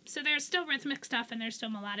high do. So there's still rhythmic stuff and there's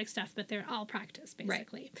still melodic stuff, but they're all practice,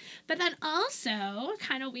 basically. Right. But then also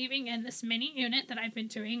kind of weaving in this mini unit that I've been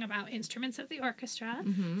doing about instruments of the orchestra,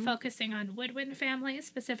 focusing on woodwind families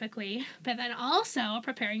specifically, but then also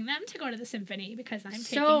preparing them to go to the symphony because I'm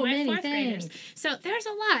taking my 4th graders. So there's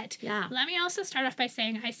a lot. Yeah. Let me also start off by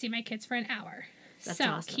saying I see my kids for an hour. That's so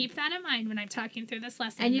awesome. Keep that in mind when I'm talking through this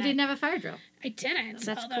lesson. And you didn't have a fire drill. I didn't.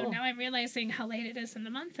 That's although cool. Now I'm realizing how late it is in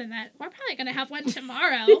the month and that we're probably going to have one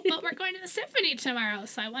tomorrow, but we're going to the symphony tomorrow.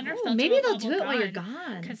 So I wonder if they'll maybe do they'll do it while you're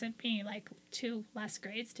gone. Because it'd be 2 less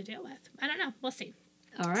grades to deal with. I don't know. We'll see.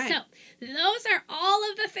 All right. So those are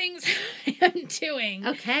all of the things I'm doing.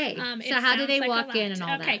 Okay. So how do they walk in and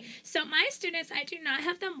all that? Okay. So my students, I do not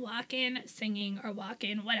have them walk in singing or walk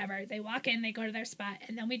in whatever. They walk in, they go to their spot,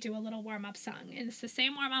 and then we do a little warm-up song. And it's the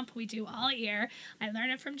same warm-up we do all year. I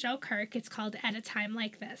learned it from Joe Kirk. It's called At a Time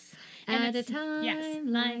Like This. And At a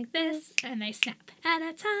Time Like This. And they snap. At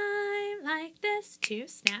a time like this. 2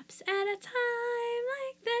 snaps. At a time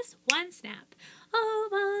like this. 1 snap. Oh,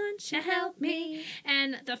 won't you help me?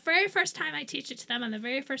 And the very first time I teach it to them on the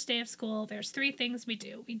very first day of school, there's 3 things we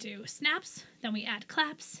do. We do snaps, then we add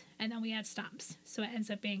claps, and then we add stomps. So it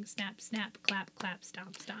ends up being snap, snap, clap, clap,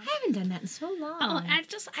 stomp, stomp. I haven't done that in so long. Oh,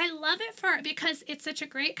 I love it because it's such a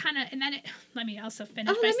great kind of, and then let me also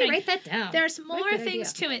finish by let saying, me write that down. There's more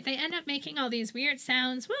things to it. They end up making all these weird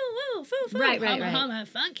sounds, woo, woo, foo, foo, homa, homa,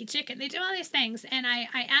 funky chicken. They do all these things, and I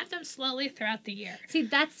add them slowly throughout the year. See,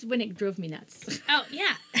 that's when it drove me nuts. Oh,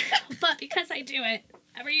 yeah. But because I do it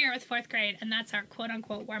every year with 4th grade, and that's our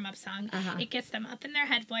quote-unquote warm-up song. It gets them up in their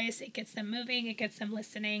head voice, it gets them moving, it gets them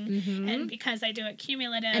listening, and because I do it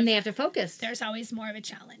cumulative... And they have to focus. There's always more of a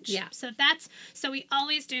challenge. Yeah. So we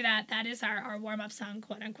always do that. That is our warm-up song,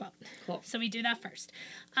 quote-unquote. Cool. So we do that first.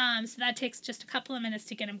 So that takes just a couple of minutes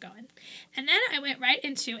to get them going. And then I went right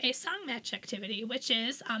into a song match activity, which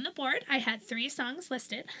is on the board. I had 3 songs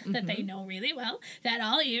listed that they know really well that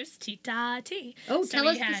all use Ti-Ta-Ti. Oh, tell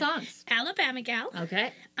us the songs. Alabama Gal.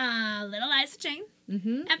 Okay. Little Liza Jane,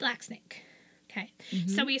 and Black Snake. Okay.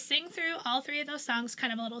 So we sing through all 3 of those songs,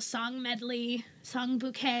 kind of a little song medley, song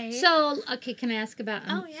bouquet. So, okay, can I ask about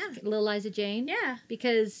Little Liza Jane? Yeah.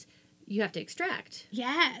 Because you have to extract.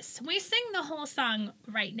 Yes. We sing the whole song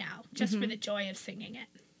right now, just for the joy of singing it.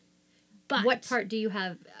 But what part do you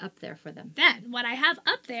have up there for them? Then, what I have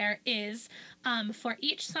up there is for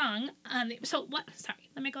each song. Sorry,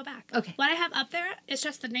 let me go back. Okay. What I have up there is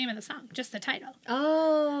just the name of the song, just the title.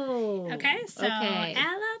 Oh. Okay, so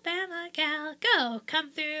Alabama Gal, go,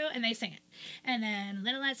 come through, and they sing it. And then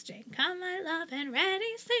Little Let's Jane, come my love and ready,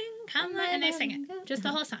 sing, come my, and they sing it. Just the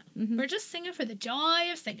whole song. We're just singing for the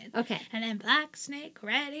joy of singing. Okay. And then Black Snake,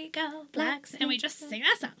 ready, go, Black Snake. And we just sing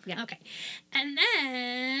that song. Yeah. Okay. And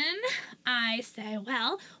then I say,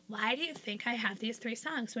 well, why do you think I have these 3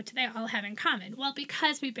 songs? What do they all have in common? Well,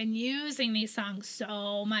 because we've been using these songs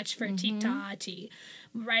so much for Titati.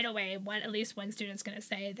 Right away, at least one student's going to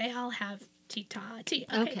say, they all have Titati.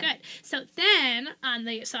 Okay, good. So then on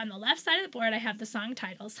the left side of the board I have the song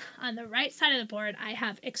titles. On the right side of the board I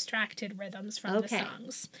have extracted rhythms from the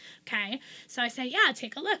songs. Okay. So I say, yeah,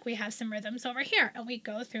 take a look. We have some rhythms over here. And we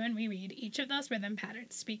go through and we read each of those rhythm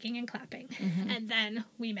patterns, speaking and clapping. And then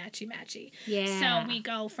we matchy. Yeah. So we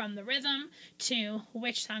go from the rhythm to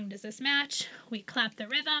which song does this match? We clap the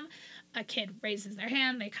rhythm. A kid raises their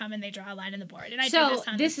hand, they come and they draw a line on the board. And I do this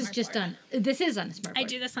on the smart board. This is on the smart board. I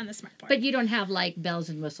do this on the smart board. But you don't have like bells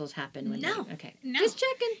and whistles happen when No. Okay. No. Just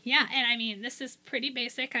checking. Yeah, and I mean, this is pretty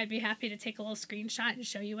basic. I'd be happy to take a little screenshot and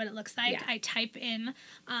show you what it looks like. Yeah. I type in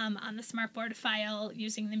on the smartboard file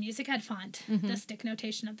using the music head font, the stick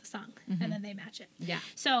notation of the song, and then they match it. Yeah.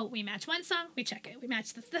 So we match one song, we check it. We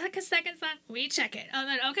match the second song, we check it. And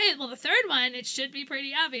then, okay, well, the third one, it should be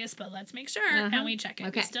pretty obvious, but let's make sure, and we check it.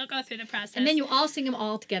 Okay. We still go through the process. And then you all sing them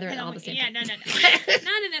all together at all the same time. No.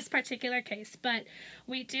 Not in this particular case, but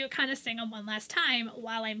we do kind of sing them one last time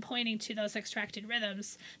while I'm pointing to those extracted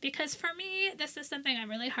rhythms. Because for me, this is something I'm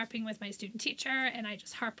really harping with my student teacher, and I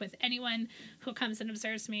just harp with anyone who comes and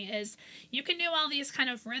observes me, is you can do all these kind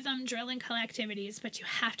of rhythm drill and call activities, but you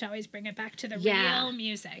have to always bring it back to the real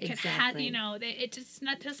music. Exactly. It just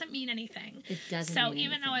doesn't mean anything. It doesn't So mean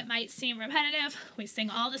even anything. though it might seem repetitive, we sing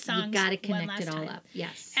all the songs. You got to connect one last it all time. up.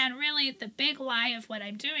 Yes. And really, the big why of what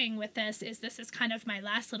I'm doing with this is kind of my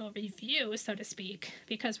last little review, so to speak,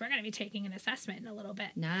 because we're going to be taking an assessment in a little bit.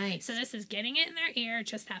 Nice. So this is getting it in their ear,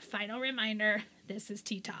 just that final reminder, this is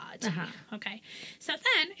T-Todd. Okay. So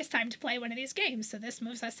then it's time to play one of these games. So this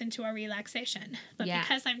moves us into a relaxation. But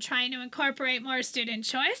because I'm trying to incorporate more student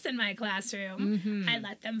choice in my classroom, I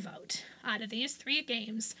let them vote. Out of these 3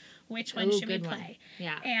 games, which one should we play?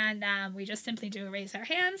 Yeah. And we just simply do raise our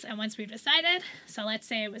hands. And once we've decided, so let's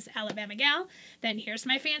say it was Alabama Gal, then here's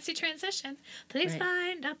my fancy transition. Please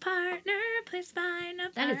find a partner. Please find a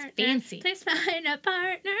partner. That is fancy. Please find a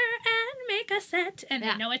partner and make a set. And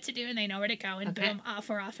they know what to do and they know where to go. And boom, off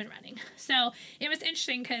we're off and running. So it was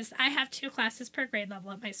interesting because I have 2 classes per grade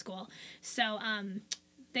level at my school. So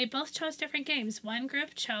they both chose different games. One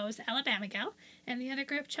group chose Alabama Gal, and the other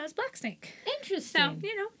group chose Black Snake. Interesting. So,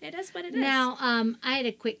 it is what it is. Now, I had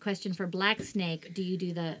a quick question for Black Snake. Do you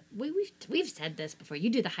do the... We've said this before. You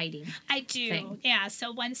do the hiding. I do. Thing. Yeah.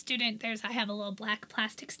 So one student, I have a little black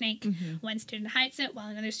plastic snake. One student hides it while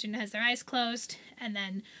another student has their eyes closed. And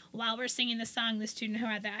then while we're singing the song, the student who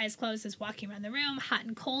had their eyes closed is walking around the room, hot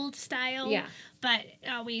and cold style. Yeah. But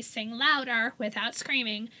we sing louder without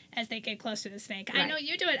screaming as they get closer to the snake. Right. I know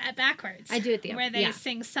you do it backwards. I do it the where they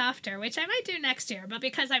sing softer, which I might do next year. But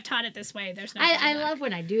because I've taught it this way, there's no. I love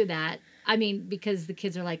when I do that. I mean, because the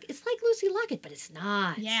kids are like, it's like Lucy Lockett, but it's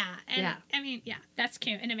not. Yeah. And I mean, that's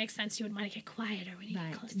cute. And it makes sense. You would want to get quieter when you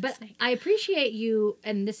get close to the snake. But I appreciate you,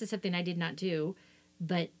 and this is something I did not do,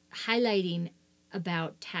 but highlighting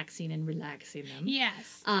about taxing and relaxing them.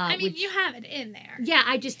 Yes. I mean, you have it in there. Yeah,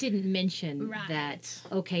 I just didn't mention that,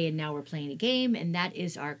 okay, and now we're playing a game, and that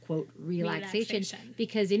is our, quote, relaxation.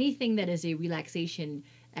 Because anything that is a relaxation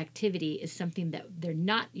activity is something that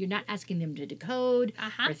you're not asking them to decode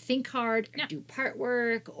or think hard or do part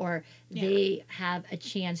work, or they have a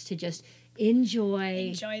chance to just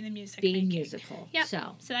enjoy the music being musical. Yep.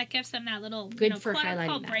 So that gives them that little for quote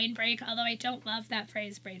unquote that. Brain break, although I don't love that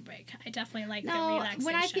phrase brain break. I definitely like the relaxation.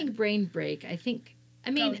 When I think brain break, I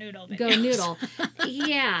mean go noodle.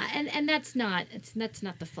 Yeah, and that's not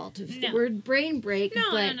the fault of the word brain break.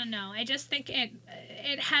 No. I just think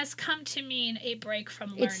it has come to mean a break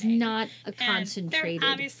from learning. It's not a concentrated.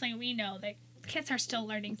 Obviously, we know that kids are still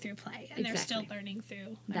learning through play, and they're still learning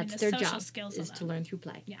through the their social job skills is to learn through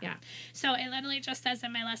play. Yeah. So it literally just says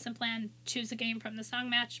in my lesson plan, choose a game from the song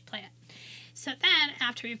match, play it. So then,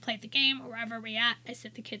 after we've played the game, wherever we're at, I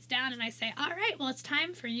sit the kids down and I say, all right, well, it's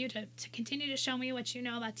time for you to continue to show me what you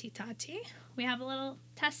know about Titati. We have a little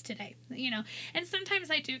test today, And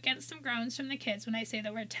sometimes I do get some groans from the kids when I say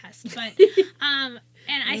the word test. But, and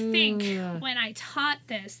I think when I taught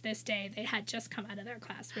this day, they had just come out of their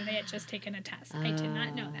class where they had just taken a test. I did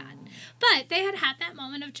not know that. But they had that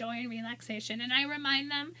moment of joy and relaxation. And I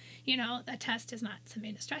remind them, a test is not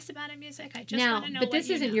something to stress about in music. I just want to know but this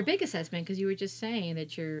isn't your big assessment because you were just saying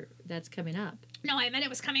that that's coming up. No, I meant it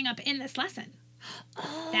was coming up in this lesson.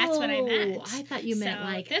 That's what I meant. I thought you meant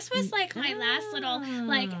like this was like my last little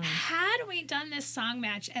like. Had we done this song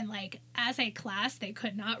match and like as a class they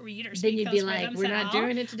could not read or speak then you'd those be like, rhythms we're at not all,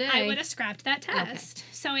 doing it today. I would have scrapped that test.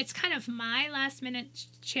 So it's kind of my last minute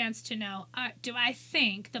chance to know, do I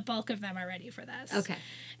think the bulk of them are ready for this? Okay.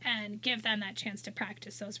 And give them that chance to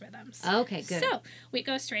practice those rhythms. Okay, good. So we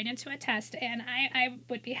go straight into a test, and I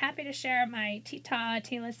would be happy to share my T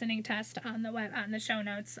listening test on the show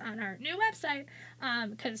notes on our new website,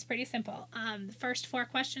 because it's pretty simple. The first 4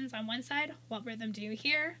 questions on one side: what rhythm do you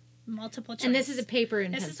hear? Multiple choice. And this is a paper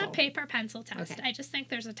and this pencil. This is a paper pencil test. Okay. I just think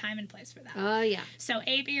there's a time and place for that. Oh yeah. So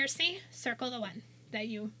A, B, or C, circle the one that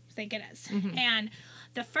you think it is. Mm-hmm. And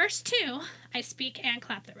the first 2, I speak and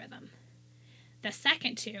clap the rhythm. The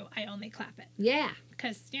second 2, I only clap it. Yeah.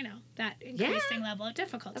 Because, that increasing level of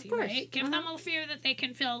difficulty, of course. right? Give them a few that they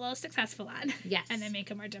can feel a little successful on. Yes. And then make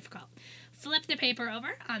it more difficult. Flip the paper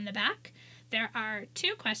over on the back. There are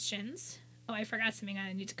 2 questions. Oh, I forgot something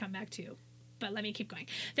I need to come back to. But let me keep going.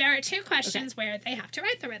 There are 2 questions where they have to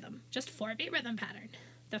write the rhythm. Just 4-beat rhythm pattern.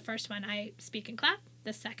 The first one, I speak and clap.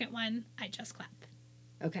 The second one, I just clap.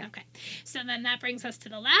 Okay. So then that brings us to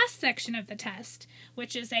the last section of the test,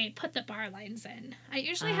 which is a put the bar lines in. I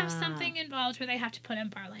usually have something involved where they have to put in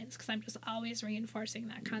bar lines because I'm just always reinforcing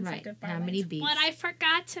that concept of bar lines. How many beats? What I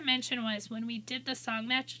forgot to mention was when we did the song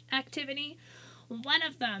match activity, one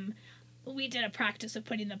of them, we did a practice of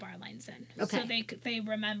putting the bar lines in. Okay. So they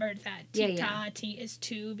remembered that T is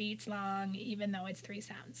 2 beats long, even though it's 3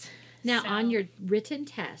 sounds. Now, on your written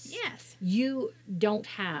test, yes, you don't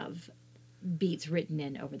have beats written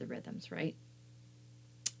in over the rhythms, right?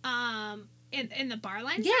 In the bar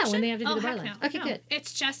lines Yeah, section? when they have to do the bar heck lines. no, Okay, no. good.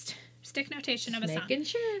 It's just stick notation of a song. Making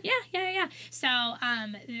sure. Yeah. So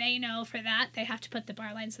they know for that they have to put the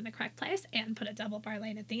bar lines in the correct place and put a double bar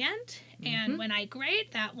line at the end. And when I grade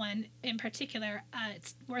that one in particular,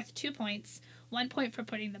 it's worth 2 points. 1 point for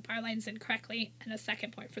putting the bar lines in correctly and a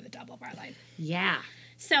 2nd point for the double bar line. Yeah.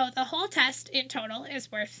 So the whole test in total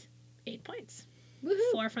is worth 8 points.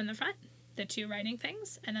 Woohoo. 4 from the front, the 2 writing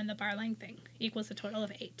things, and then the bar line thing equals a total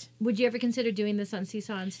of 8. Would you ever consider doing this on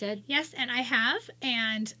Seesaw instead? Yes, and I have,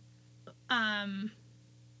 and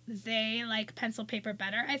they like pencil paper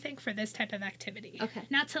better, I think, for this type of activity. Okay.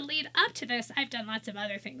 Now, to lead up to this, I've done lots of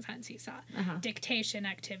other things on Seesaw. Dictation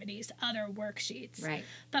activities, other worksheets. Right.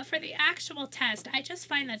 But for the actual test, I just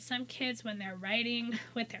find that some kids, when they're writing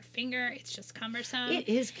with their finger, it's just cumbersome. It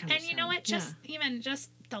is cumbersome. And you know what? Even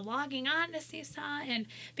just the logging on to Seesaw, and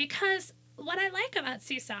because what I like about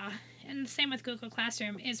Seesaw, and the same with Google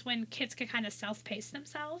Classroom, is when kids can kind of self-pace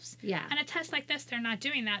themselves. Yeah. And a test like this, they're not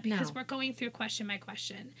doing that because No. we're going through question by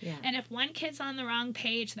question. Yeah. And if one kid's on the wrong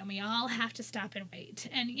page, then we all have to stop and wait.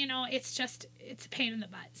 And, it's a pain in the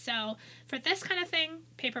butt. So for this kind of thing,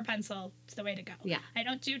 paper pencil is the way to go. Yeah. I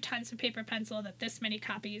don't do tons of paper pencil that this many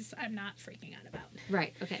copies I'm not freaking out about.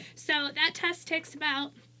 Right. Okay. So that test takes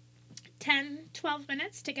about 10, 12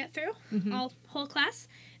 minutes to get through, whole class,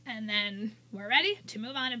 and then we're ready to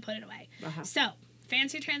move on and put it away. So,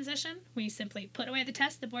 fancy transition, we simply put away the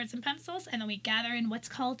test, the boards and pencils, and then we gather in what's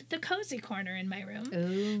called the cozy corner in my room.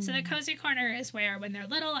 Ooh. So the cozy corner is where when they're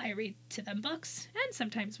little, I read to them books, and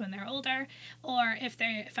sometimes when they're older, or if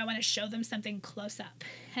I want to show them something close up.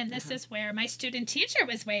 And this is where my student teacher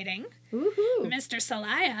was waiting, Woohoo. Mr.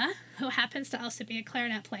 Salaya, who happens to also be a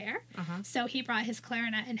clarinet player. So he brought his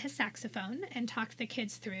clarinet and his saxophone and talked the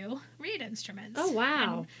kids through reed instruments. Oh,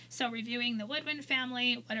 wow. And so reviewing the woodwind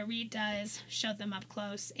family, what a reed does, showed them up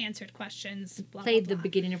close, answered questions, blah, Played blah, the blah.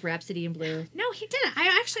 beginning of Rhapsody in Blue. No, he didn't.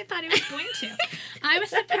 I actually thought he was going to. I was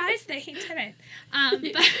surprised that he didn't.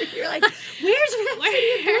 But You're like, where's Rhapsody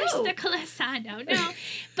in where's Blue? the glissando? No.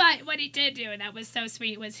 But what he did do, and that was so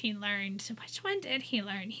sweet, was he learned, which one did he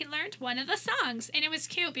learn? He learned one of the songs. And it was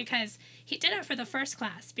cute because he did it for the first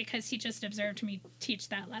class because he just observed me teach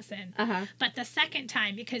that lesson. But the second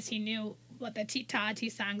time, because he knew what the T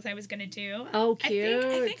songs I was going to do. Oh, cute.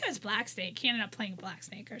 I think it was Black Snake. He ended up playing Black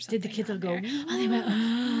Snake or something. Did the kids all go, Oh, they went,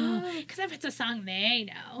 oh. Because if it's a song they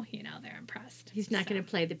know, they're impressed. He's not going to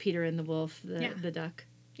play the Peter and the Wolf, the duck.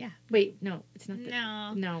 Yeah. Wait, no, it's not.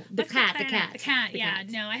 No. The cat. The cat.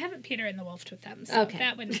 No, I haven't Peter and the Wolfed with them, so Okay.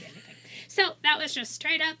 that wouldn't be anything. So that was just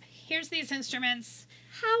straight up. Here's these instruments.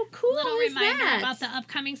 How cool Little is reminder that? about the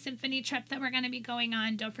upcoming symphony trip that we're going to be going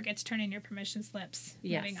on. Don't forget to turn in your permission slips.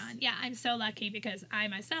 Yes. Moving on. Yeah, I'm so lucky because I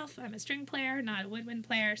myself, I'm a string player, not a woodwind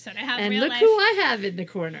player. So to have and real look life... who I have in the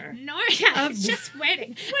corner. He's just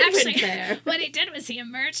waiting. Woodwind Actually, player. what he did was he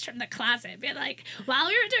emerged from the closet. Be like, while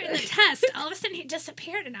we were doing the test, all of a sudden he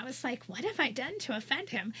disappeared. And I was like, what have I done to offend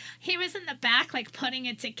him? He was in the back, like, putting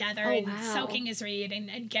it together and soaking his reed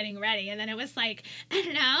and getting ready. And then it was like,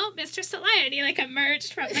 and now, Mr. Celaya. And he, like,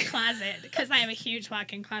 emerged from the closet because I have a huge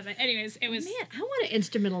walk-in closet. Anyways, it was... Man, I want an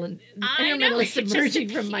instrumentalist it emerging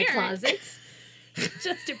just from my appeared. closets.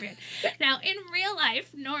 Just appeared. Now, in real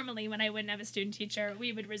life, normally when I wouldn't have a student teacher,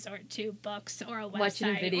 we would resort to books or a Watching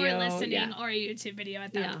a website video, or listening yeah. or a YouTube video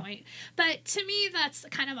at that point. But to me, that's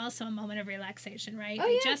kind of also a moment of relaxation, right? Oh,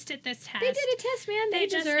 They yeah. just did this test. They did a test, man. They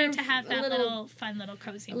just deserve need to have that a little fun, little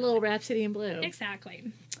cozy a moment. little Rhapsody in Blue.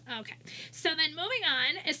 Exactly. Okay. So then moving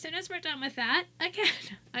on, as soon as we're done with that, again,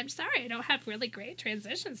 I'm sorry I don't have really great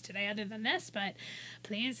transitions today other than this, but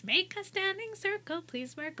please make a standing circle.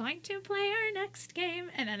 Please, we're going to play our next game.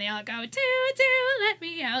 And then they all go, do, let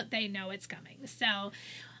me out. They know it's coming. So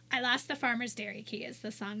I Lost the Farmer's Dairy Key is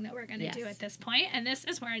the song that we're going to do at this point. And this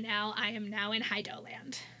is where I am now in Hido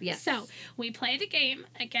Land. Yes. So we play the game,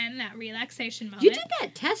 again, that relaxation moment. You did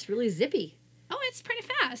that test really zippy. Oh, it's pretty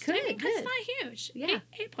fast. Good, It's good. not huge. Yeah.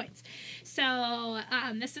 8 points. So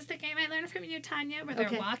this is the game I learned from you, Tanya, where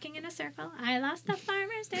they're walking in a circle. I lost the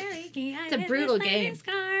farmer's dairy key. It's a brutal game.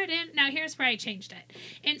 Garden. Now, here's where I changed it.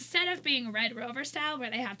 Instead of being Red Rover style, where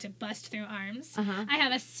they have to bust through arms, I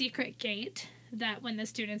have a secret gate that when the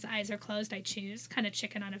students' eyes are closed, I choose, kind of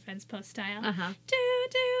chicken on a fence post style. Do,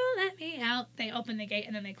 let me out. They open the gate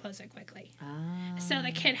and then they close it quickly. So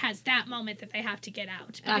the kid has that moment that they have to get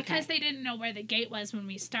out. But because they didn't know where the gate was when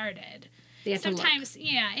we started, sometimes,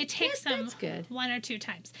 it takes them one or two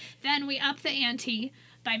times. Then we up the ante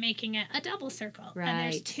by making it a double circle. Right.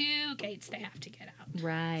 And there's 2 gates they have to get out.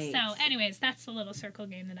 Right. So anyways, that's the little circle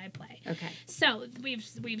game that I play. Okay. So we've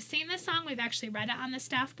seen this song. We've actually read it on the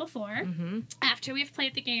staff before. After we've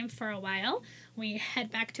played the game for a while, we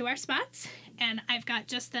head back to our spots, and I've got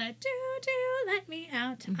just the do, let me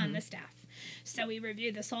out on the staff. So we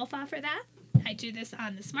review the solfa for that. I do this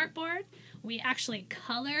on the smart board. We actually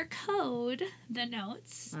color code the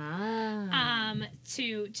notes to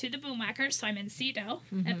the boomwhacker. So I'm in C do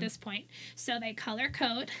at this point. So they color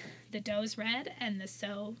code the do's red and the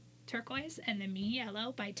so turquoise and the me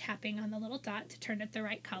yellow by tapping on the little dot to turn it the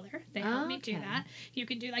right color. They help me do that. You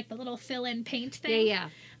can do like the little fill-in paint thing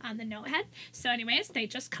on the note head. So anyways, they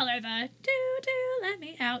just color the do, let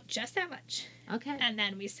me out, just that much. Okay. And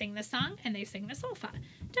then we sing the song and they sing the solfa.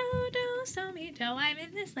 Do, so me do, I'm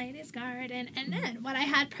in this lady's garden. And then what I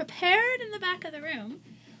had prepared in the back of the room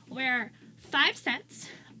were 5 sets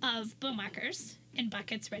of boomwhackers in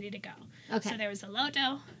buckets ready to go. Okay. So there was a low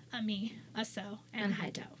do, a mi, a so, and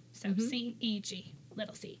high do. So C, E, G,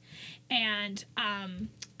 little c. And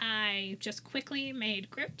I just quickly made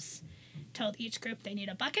groups, told each group they need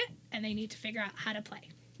a bucket, and they need to figure out how to play.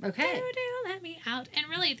 Okay. Do, let me out. And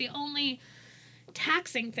really the only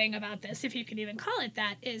taxing thing about this, if you can even call it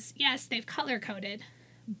that, is yes, they've color-coded,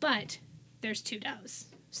 but there's 2 do's.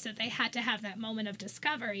 So they had to have that moment of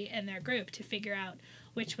discovery in their group to figure out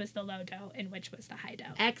which was the low do and which was the high do.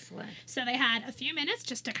 Excellent. So they had a few minutes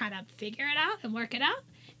just to kind of figure it out and work it out.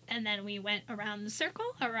 And then we went around the circle,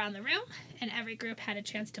 around the room, and every group had a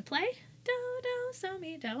chance to play do, so,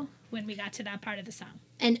 me, do, when we got to that part of the song.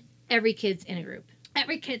 And every kid's in a group.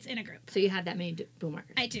 Every kid's in a group. So you have that many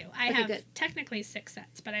boomwhackers. I do. I have technically 6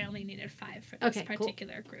 sets, but I only needed 5 for this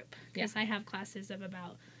particular group. Because I have classes of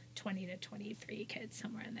about 20 to 23 kids,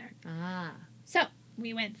 somewhere in there. So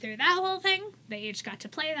we went through that whole thing. They each got to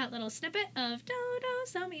play that little snippet of do,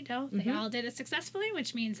 so, me, do. They all did it successfully,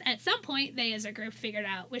 which means at some point they as a group figured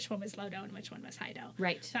out which one was low do and which one was high do.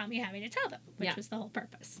 Right. Without me having to tell them, which was the whole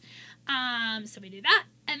purpose. So we do that.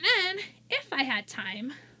 And then if I had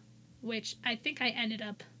time, which I think I ended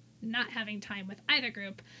up not having time with either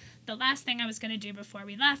group, the last thing I was going to do before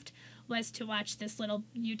we left was to watch this little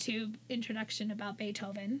YouTube introduction about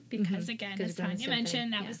Beethoven, because again, as Tanya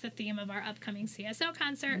mentioned, that was the theme of our upcoming CSO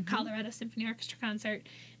concert, Colorado Symphony Orchestra concert.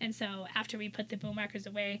 And so after we put the boomwhackers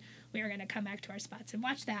away, we were going to come back to our spots and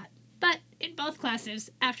watch that. But in both classes,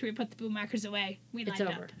 after we put the boomwhackers away, we lined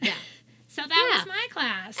up. Yeah. So that was my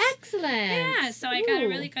class. Excellent. Yeah, so I got a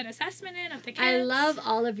really good assessment in of the kids. I love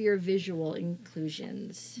all of your visual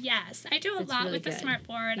inclusions. Yes, I do a lot really with the good. smart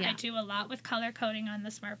board. Yeah. I do a lot with color coding on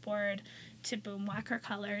the smart board. to Boomwhacker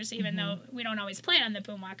colors, even though we don't always plan on the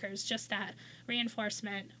Boomwhackers, just that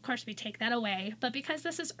reinforcement. Of course, we take that away. But because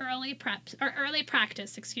this is early practice, of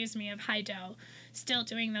Haido, still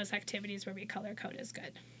doing those activities where we color code is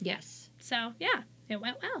good. Yes. So, yeah, it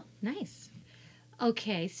went well. Nice.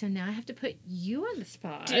 Okay, so now I have to put you on the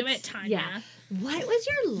spot. Do it, Tanya. Yeah. What was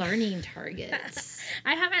your learning targets?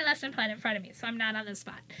 I have my lesson plan in front of me, so I'm not on the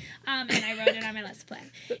spot. And I wrote it on my lesson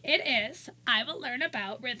plan. It is, I will learn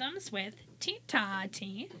about rhythms with Ti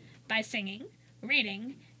by singing,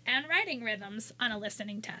 reading, and writing rhythms on a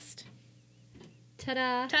listening test.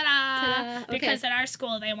 Ta-da. Ta-da! Ta-da. Okay. Because at our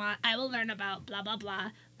school, they want, I will learn about blah, blah,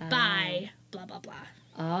 blah by blah, blah, blah.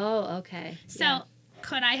 Oh, okay. So,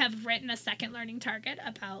 could I have written a second learning target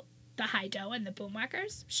about the Haido and the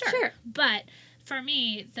Boomwhackers? Sure. But for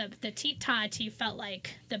me, the Ti felt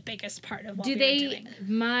like the biggest part of what we were doing.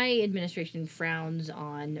 My administration frowns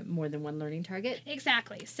on more than one learning target.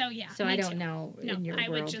 Exactly. So, yeah. So I don't know in your world. I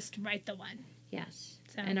would just write the one. Yes.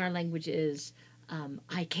 So. And our language is,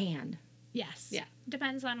 I can. Yes. Yeah.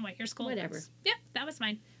 Depends on what your school Whatever. is. Yep, that was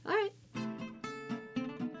mine. All right.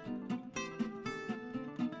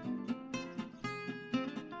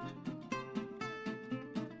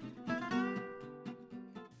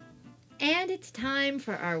 And it's time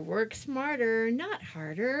for our Work Smarter, Not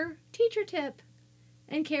Harder teacher tip.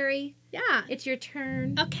 And Carrie, Yeah. it's your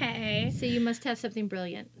turn. Okay. So you must have something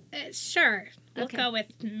brilliant. Sure. We'll Okay. go with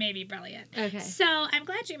maybe brilliant. Okay. So I'm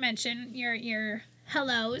glad you mentioned your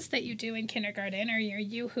hellos that you do in kindergarten or your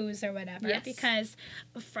yoo-hoos or whatever. Yes. Because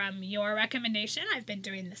from your recommendation, I've been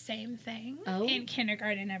doing the same thing in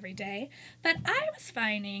kindergarten every day. But I was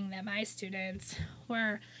finding that my students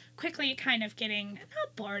were quickly kind of getting,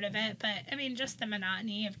 not bored of it, but I mean, just the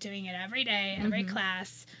monotony of doing it every day, every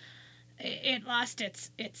class. It lost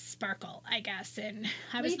its sparkle, I guess. And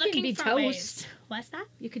I was looking for ways. What's that?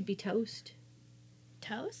 You could be toast.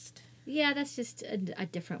 Toast? Yeah, that's just a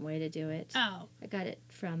different way to do it. Oh. I got it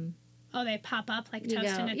from... Oh, they pop up like you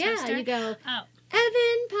toast go, in a yeah, toaster? you go, Oh.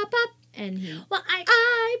 Evan, pop up, and he... Well,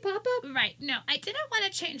 I pop up. Right. No, I didn't want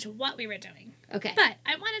to change what we were doing. Okay. But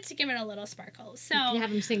I wanted to give it a little sparkle. So... You can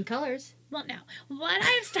have him sing colors. Well, no. What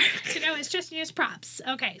I've started to do is just use props.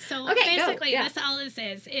 Okay, so Okay, basically go. Yeah. this all this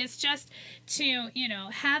is just to,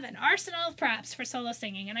 have an arsenal of props for solo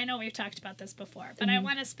singing. And I know we've talked about this before, but I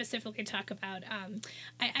want to specifically talk about,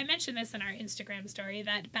 I mentioned this in our Instagram story,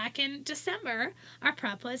 that back in December, our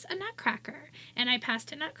prop was a nutcracker. And I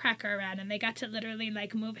passed a nutcracker around, and they got to literally,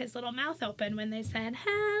 move his little mouth open when they said,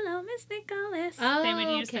 "Hello, Miss Nicholas." Oh, they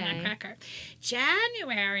would use the okay. nutcracker.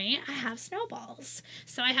 January, I have snowballs.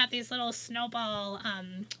 So I have these little snowball,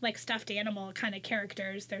 stuffed animal kind of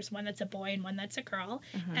characters. There's one that's a boy and one that's a girl.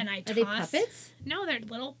 And I toss... Are they puppets? No, they're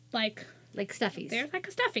little, Like stuffies? They're like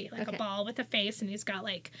a stuffy, Okay. a ball with a face, and he's got,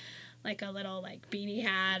 like a little, beanie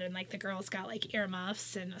hat, and, the girl's got,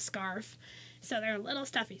 earmuffs and a scarf. So they're little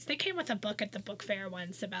stuffies. They came with a book at the book fair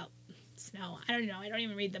once about snow. I don't know. I don't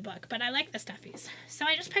even read the book, but I like the stuffies. So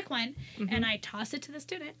I just pick one, and I toss it to the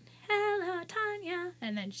student. "Hello, Tanya."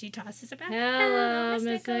 And then she tosses it back. Hello, Miss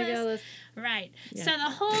Miss Nicholas. Right. Yeah. So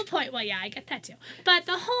the whole point, well, yeah, I get that too. But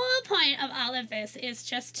the whole point of all of this is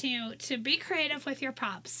just to be creative with your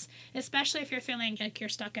props, especially if you're feeling like you're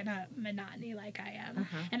stuck in a monotony like I am.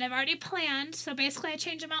 And I've already planned, so basically I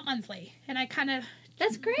change them out monthly. And I kind of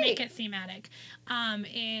That's great. make it thematic.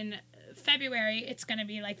 In February, it's going to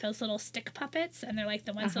be those little stick puppets, and they're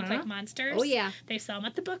the ones that look like monsters. Oh, yeah. They sell them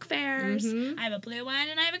at the book fairs. I have a blue one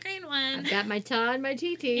and I have a green one. I've got my ta and my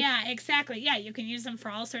TT. Yeah, exactly. Yeah, you can use them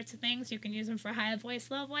for all sorts of things. You can use them for high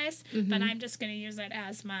voice, low voice, but I'm just going to use it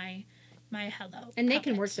as my hello. And they puppet.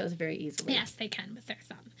 can work those very easily. Yes, they can with their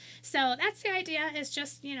thumb. So that's the idea, is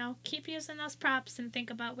just, keep using those props and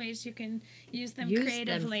think about ways you can use them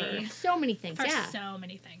creatively. Them for so many things, for yeah. so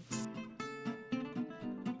many things.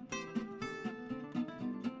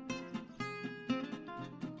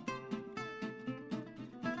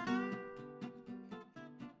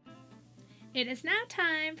 It is now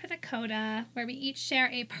time for the Coda, where we each share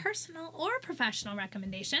a personal or professional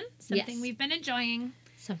recommendation, something Yes. we've been enjoying.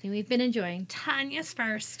 Something we've been enjoying. Tanya's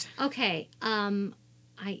first. Okay. I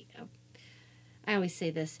always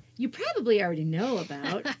say this. You probably already know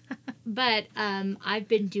about, but I've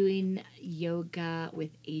been doing yoga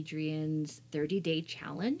with Adrian's 30-day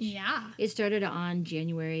challenge. Yeah. It started on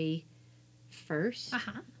January 1st.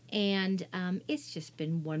 Uh-huh. And it's just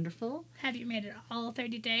been wonderful. Have you made it all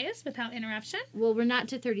 30 days without interruption? Well, we're not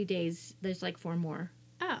to 30 days. There's 4 more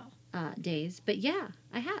Oh. days. But yeah,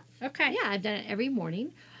 I have. Okay. Yeah, I've done it every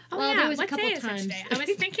morning. Oh, well, yeah. there was What a couple day is times. it today? I was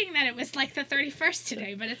thinking that it was the 31st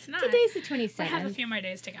today, but it's not. Today's the We 27th. have a few more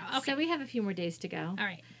days to go. Okay. So we have a few more days to go. All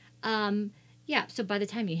right. Yeah, so by the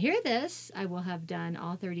time you hear this, I will have done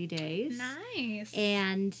all 30 days. Nice.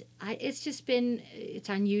 And it's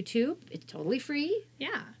on YouTube. It's totally free.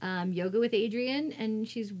 Yeah. Yoga with Adrienne, and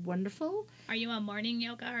she's wonderful. Are you a morning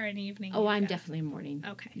yoga or an evening Oh, yoga? I'm definitely a morning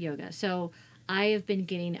Okay. yoga. So I have been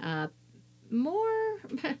getting up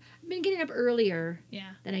I've been getting up earlier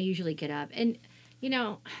Yeah. than I usually get up. And,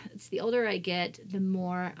 it's the older I get, the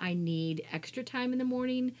more I need extra time in the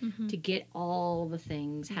morning to get all the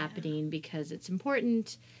things happening, because it's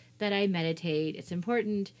important that I meditate. It's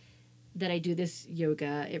important that I do this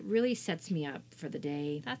yoga. It really sets me up for the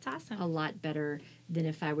day. That's awesome. A lot better than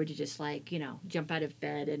if I were to just jump out of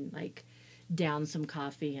bed and down some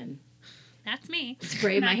coffee and That's me.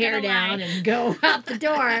 spray my hair down and go out the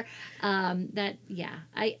door. I'm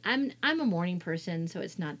a morning person, so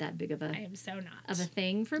it's not that big of I am so not. a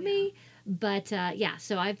thing for me. But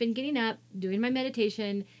so I've been getting up, doing my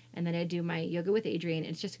meditation, and then I do my yoga with Adrienne.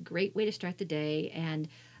 It's just a great way to start the day, and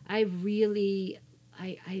I really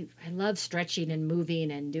I love stretching and moving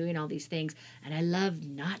and doing all these things, and I love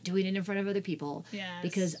not doing it in front of other people. Yes.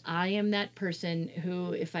 Because I am that person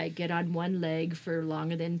who, if I get on one leg for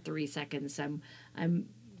longer than 3 seconds, I'm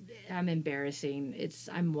embarrassing.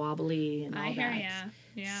 I'm wobbly and all I hear that. ya.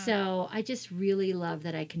 Yeah. So I just really love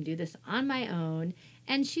that I can do this on my own,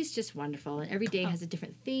 and she's just wonderful. And every day has a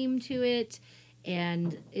different theme to it.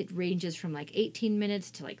 And it ranges from 18 minutes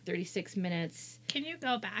to 36 minutes. Can you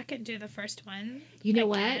go back and do the first one? You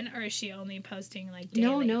know again, what? Or is she only posting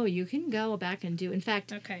daily? No, you can go back and do. In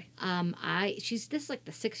fact, Okay. this is the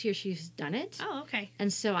 6th year she's done it. Oh, okay.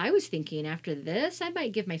 And so I was thinking after this, I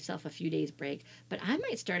might give myself a few days break, but I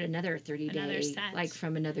might start another 30-day, set.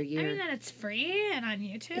 from another year. I mean that it's free and on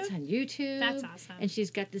YouTube. It's on YouTube. That's awesome. And she's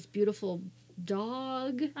got this beautiful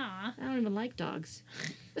dog. Aw. I don't even like dogs.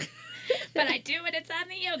 But I do when it's on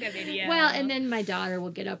the yoga video. Well, and then my daughter will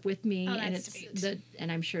get up with me, Oh, and that's it's sweet.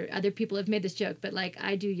 and I'm sure other people have made this joke, but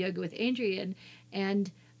I do yoga with Adrienne,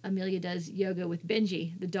 and Amelia does yoga with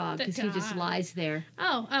Benji, the dog, The because he just dog. lies there,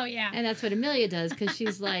 Oh yeah. and that's what Amelia does, because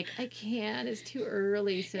she's like, I can't, it's too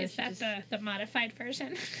early. So Is that the modified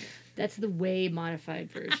version? that's the way modified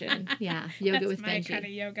version. Yeah, yoga That's with my Benji. kind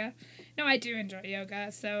of yoga. No, I do enjoy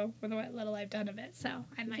yoga, so with what little I've done of it, so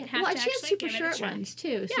I might have Well, to she has actually super give it a short try. ones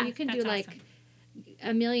too, so Yeah, you can do that's awesome.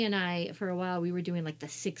 Amelia and I, for a while, we were doing the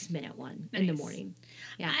 6-minute one in the Nice. morning.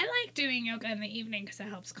 Yeah. I like doing yoga in the evening because it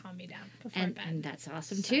helps calm me down before bed. And that's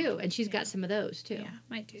awesome So, too. And she's yeah. got some of those too. Yeah,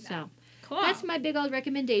 might do that. So Cool. that's my big old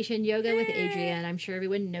recommendation, yoga with Yay. Adrienne. I'm sure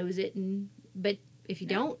everyone knows it, but if you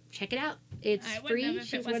don't, check it out. It's I wouldn't free. have if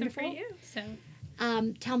She's it wasn't wonderful. for you. So.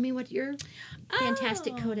 Tell me what your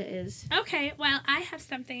fantastic Oh. coda is. Okay, well, I have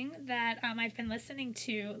something that I've been listening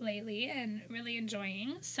to lately and really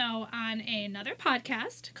enjoying. So, on another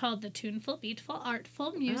podcast called The Tuneful, Beatful,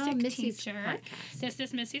 Artful Music Missy's Teacher. podcast. This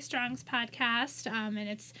is Missy Strong's podcast, and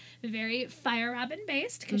it's very Fire Robin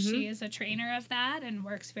based because she is a trainer of that and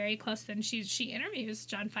works very close. And she interviews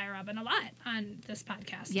John Fire Robin a lot on this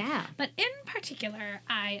podcast. Yeah. But in particular,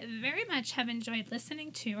 I very much have enjoyed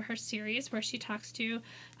listening to her series where she talks to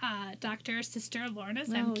Dr. Sister Lorna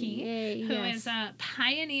Zemke, yay, who yes. is a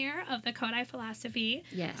pioneer of the Kodai philosophy.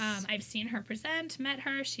 Yes. I've seen her present, met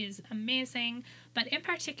her. She's amazing. But in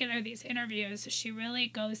particular, these interviews, she really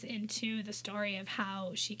goes into the story of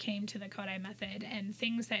how she came to the Kodai method and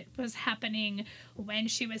things that was happening when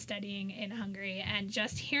she was studying in Hungary. And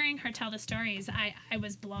just hearing her tell the stories, I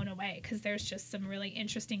was blown away because there's just some really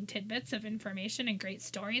interesting tidbits of information and great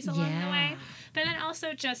stories along the way. Yeah. But then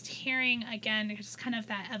also just hearing, again, just kind of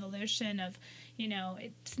that evolution of,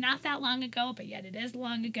 it's not that long ago, but yet it is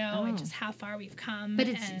long ago, and Oh. just how far we've come. But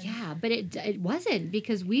it wasn't,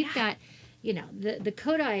 because we've got, the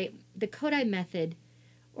Kodai method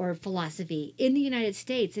or philosophy in the United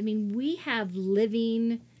States. I mean, we have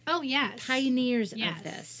living Oh, yes. pioneers Yes. of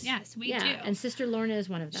this. Yes, we do. And Sister Lorna is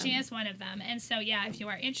one of them. She is one of them. And so, if you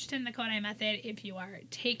are interested in the Kodai method, if you are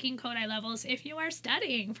taking Kodai levels, if you are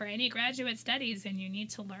studying for any graduate studies and you need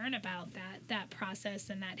to learn about that process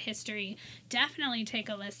and that history, definitely take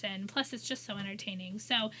a listen. Plus, it's just so entertaining.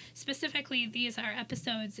 So, specifically, these are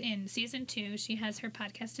episodes in Season 2. She has her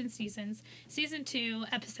podcast in seasons. Season 2,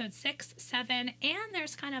 Episode 6, 7, and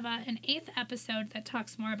there's kind of an 8th episode that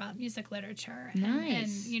talks more about music literature.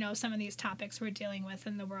 Nice. And some of these topics we're dealing with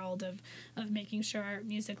in the world of making sure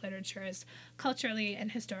music literature is culturally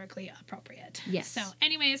and historically appropriate. Yes. So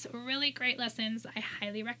anyways, really great lessons. I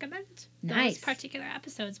highly recommend Nice. those particular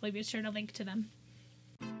episodes. We'll be sure to link to them.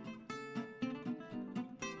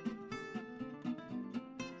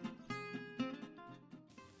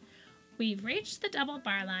 We've reached the double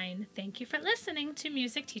bar line. Thank you for listening to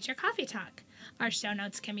Music Teacher Coffee Talk. Our show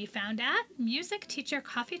notes can be found at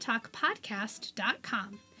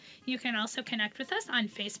musicteachercoffeetalkpodcast.com. You can also connect with us on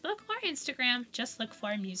Facebook or Instagram. Just look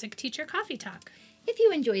for Music Teacher Coffee Talk. If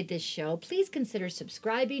you enjoyed this show, please consider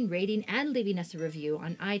subscribing, rating, and leaving us a review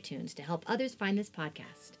on iTunes to help others find this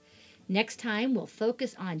podcast. Next time, we'll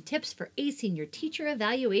focus on tips for acing your teacher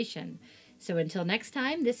evaluation. So until next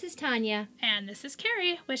time, this is Tanya. And this is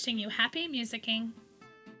Carrie, wishing you happy musicking.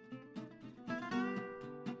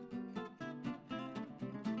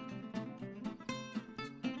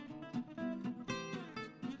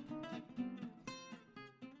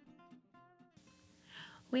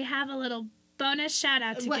 We have a little bonus shout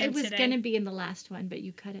out to give today. It was going to be in the last one, but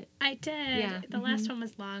you cut it. I did. Yeah. The last one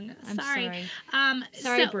was long. I'm sorry.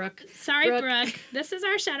 Sorry, Brooke. Sorry, Brooke. This is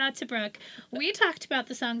our shout out to Brooke. We talked about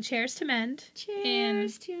the song Chairs to Mend.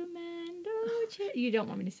 Chairs to mend, oh, chair. You don't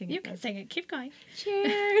want me to sing it. You can sing it. Keep going.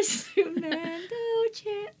 Chairs to mend, oh,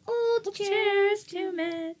 old chairs to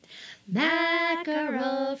mend.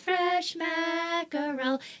 Mackerel, fresh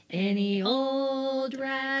mackerel, any old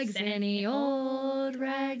rags, any old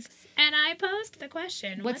rags. And I posed the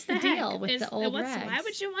question, what's the deal with the old rags? Why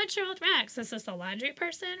would you want your old rags? Is this a laundry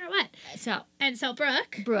person or what? So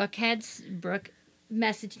Brooke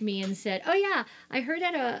messaged me and said, oh yeah, I heard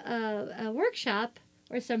at a workshop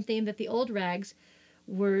or something that the old rags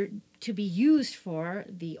were to be used for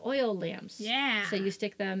the oil lamps. Yeah. So you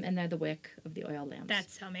stick them and they're the wick of the oil lamps. That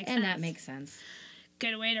so makes sense. And that makes sense.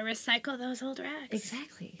 Good way to recycle those old rags.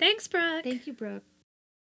 Exactly. Thanks, Brooke. Thank you, Brooke.